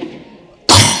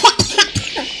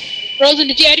 Roslyn,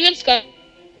 did you add me on Skype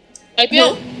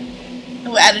yet?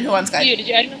 Who added who on Skype? You, did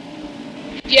you add me?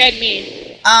 Did you add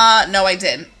me? No, I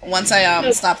didn't. Once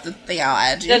I stop the thing, I'll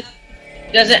add you.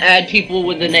 Doesn't add people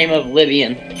with the name of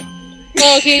Livian.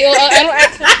 Oh, okay. Well,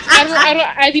 I don't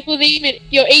add people with the name.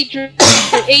 Yo, Adrian,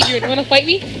 you wanna fight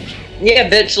me? Yeah,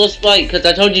 bitch, let's fight. Cause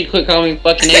I told you to quit calling me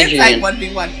fucking Adrian. Every time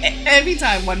 1v1. Every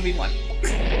time 1v1.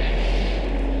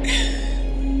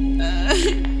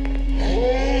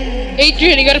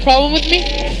 Adrian, you got a problem with me?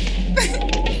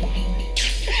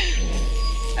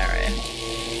 Alright.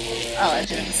 I'll add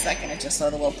you in a second. I just saw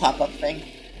the little pop-up thing.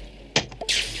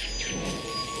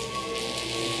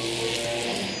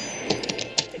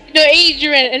 No,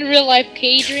 Adrian, in real life,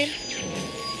 okay, Adrian?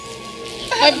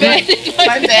 My bad.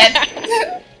 My bad.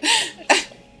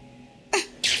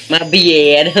 My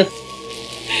bad.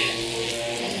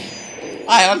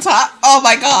 I on top. Oh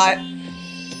my god.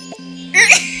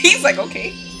 He's like,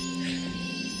 okay.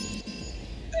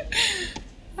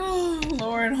 Oh,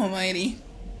 Lord Almighty.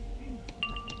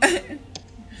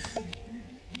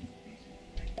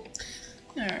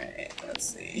 Alright, let's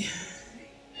see.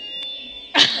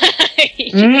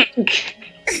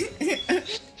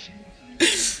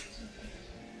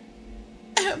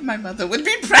 My mother would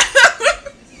be proud.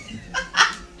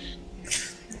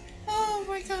 Oh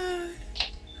my god.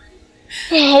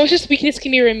 Oh, I wish this weakness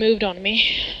can be removed on me.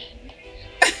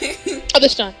 Oh,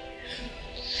 this time.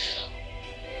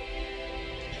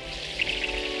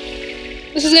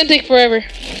 This is gonna take forever.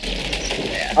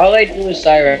 Yeah. All I do is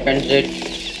sirens, dude.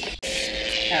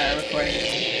 Recording.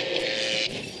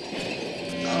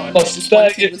 Oh, it's just one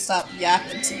kid would stop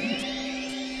yapping to me.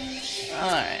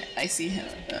 Alright, I see him.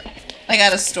 I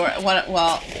got a story.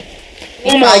 Well.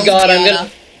 Oh my god, I'm gonna.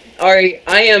 Alright,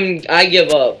 I give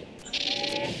up.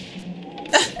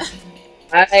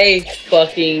 I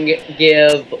fucking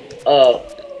give up.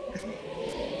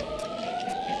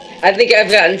 I think I've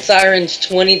gotten sirens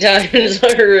 20 times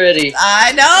already.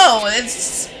 I know,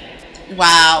 it's...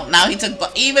 Wow, now he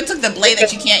even took the blade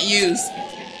that you can't use.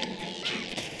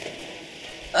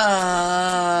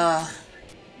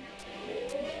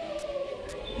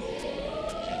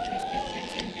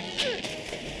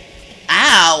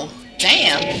 Ow!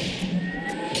 Damn!